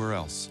find anywhere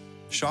else.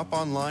 Shop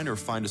online or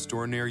find a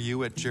store near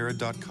you at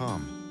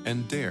Jared.com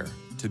and dare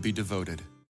to be devoted.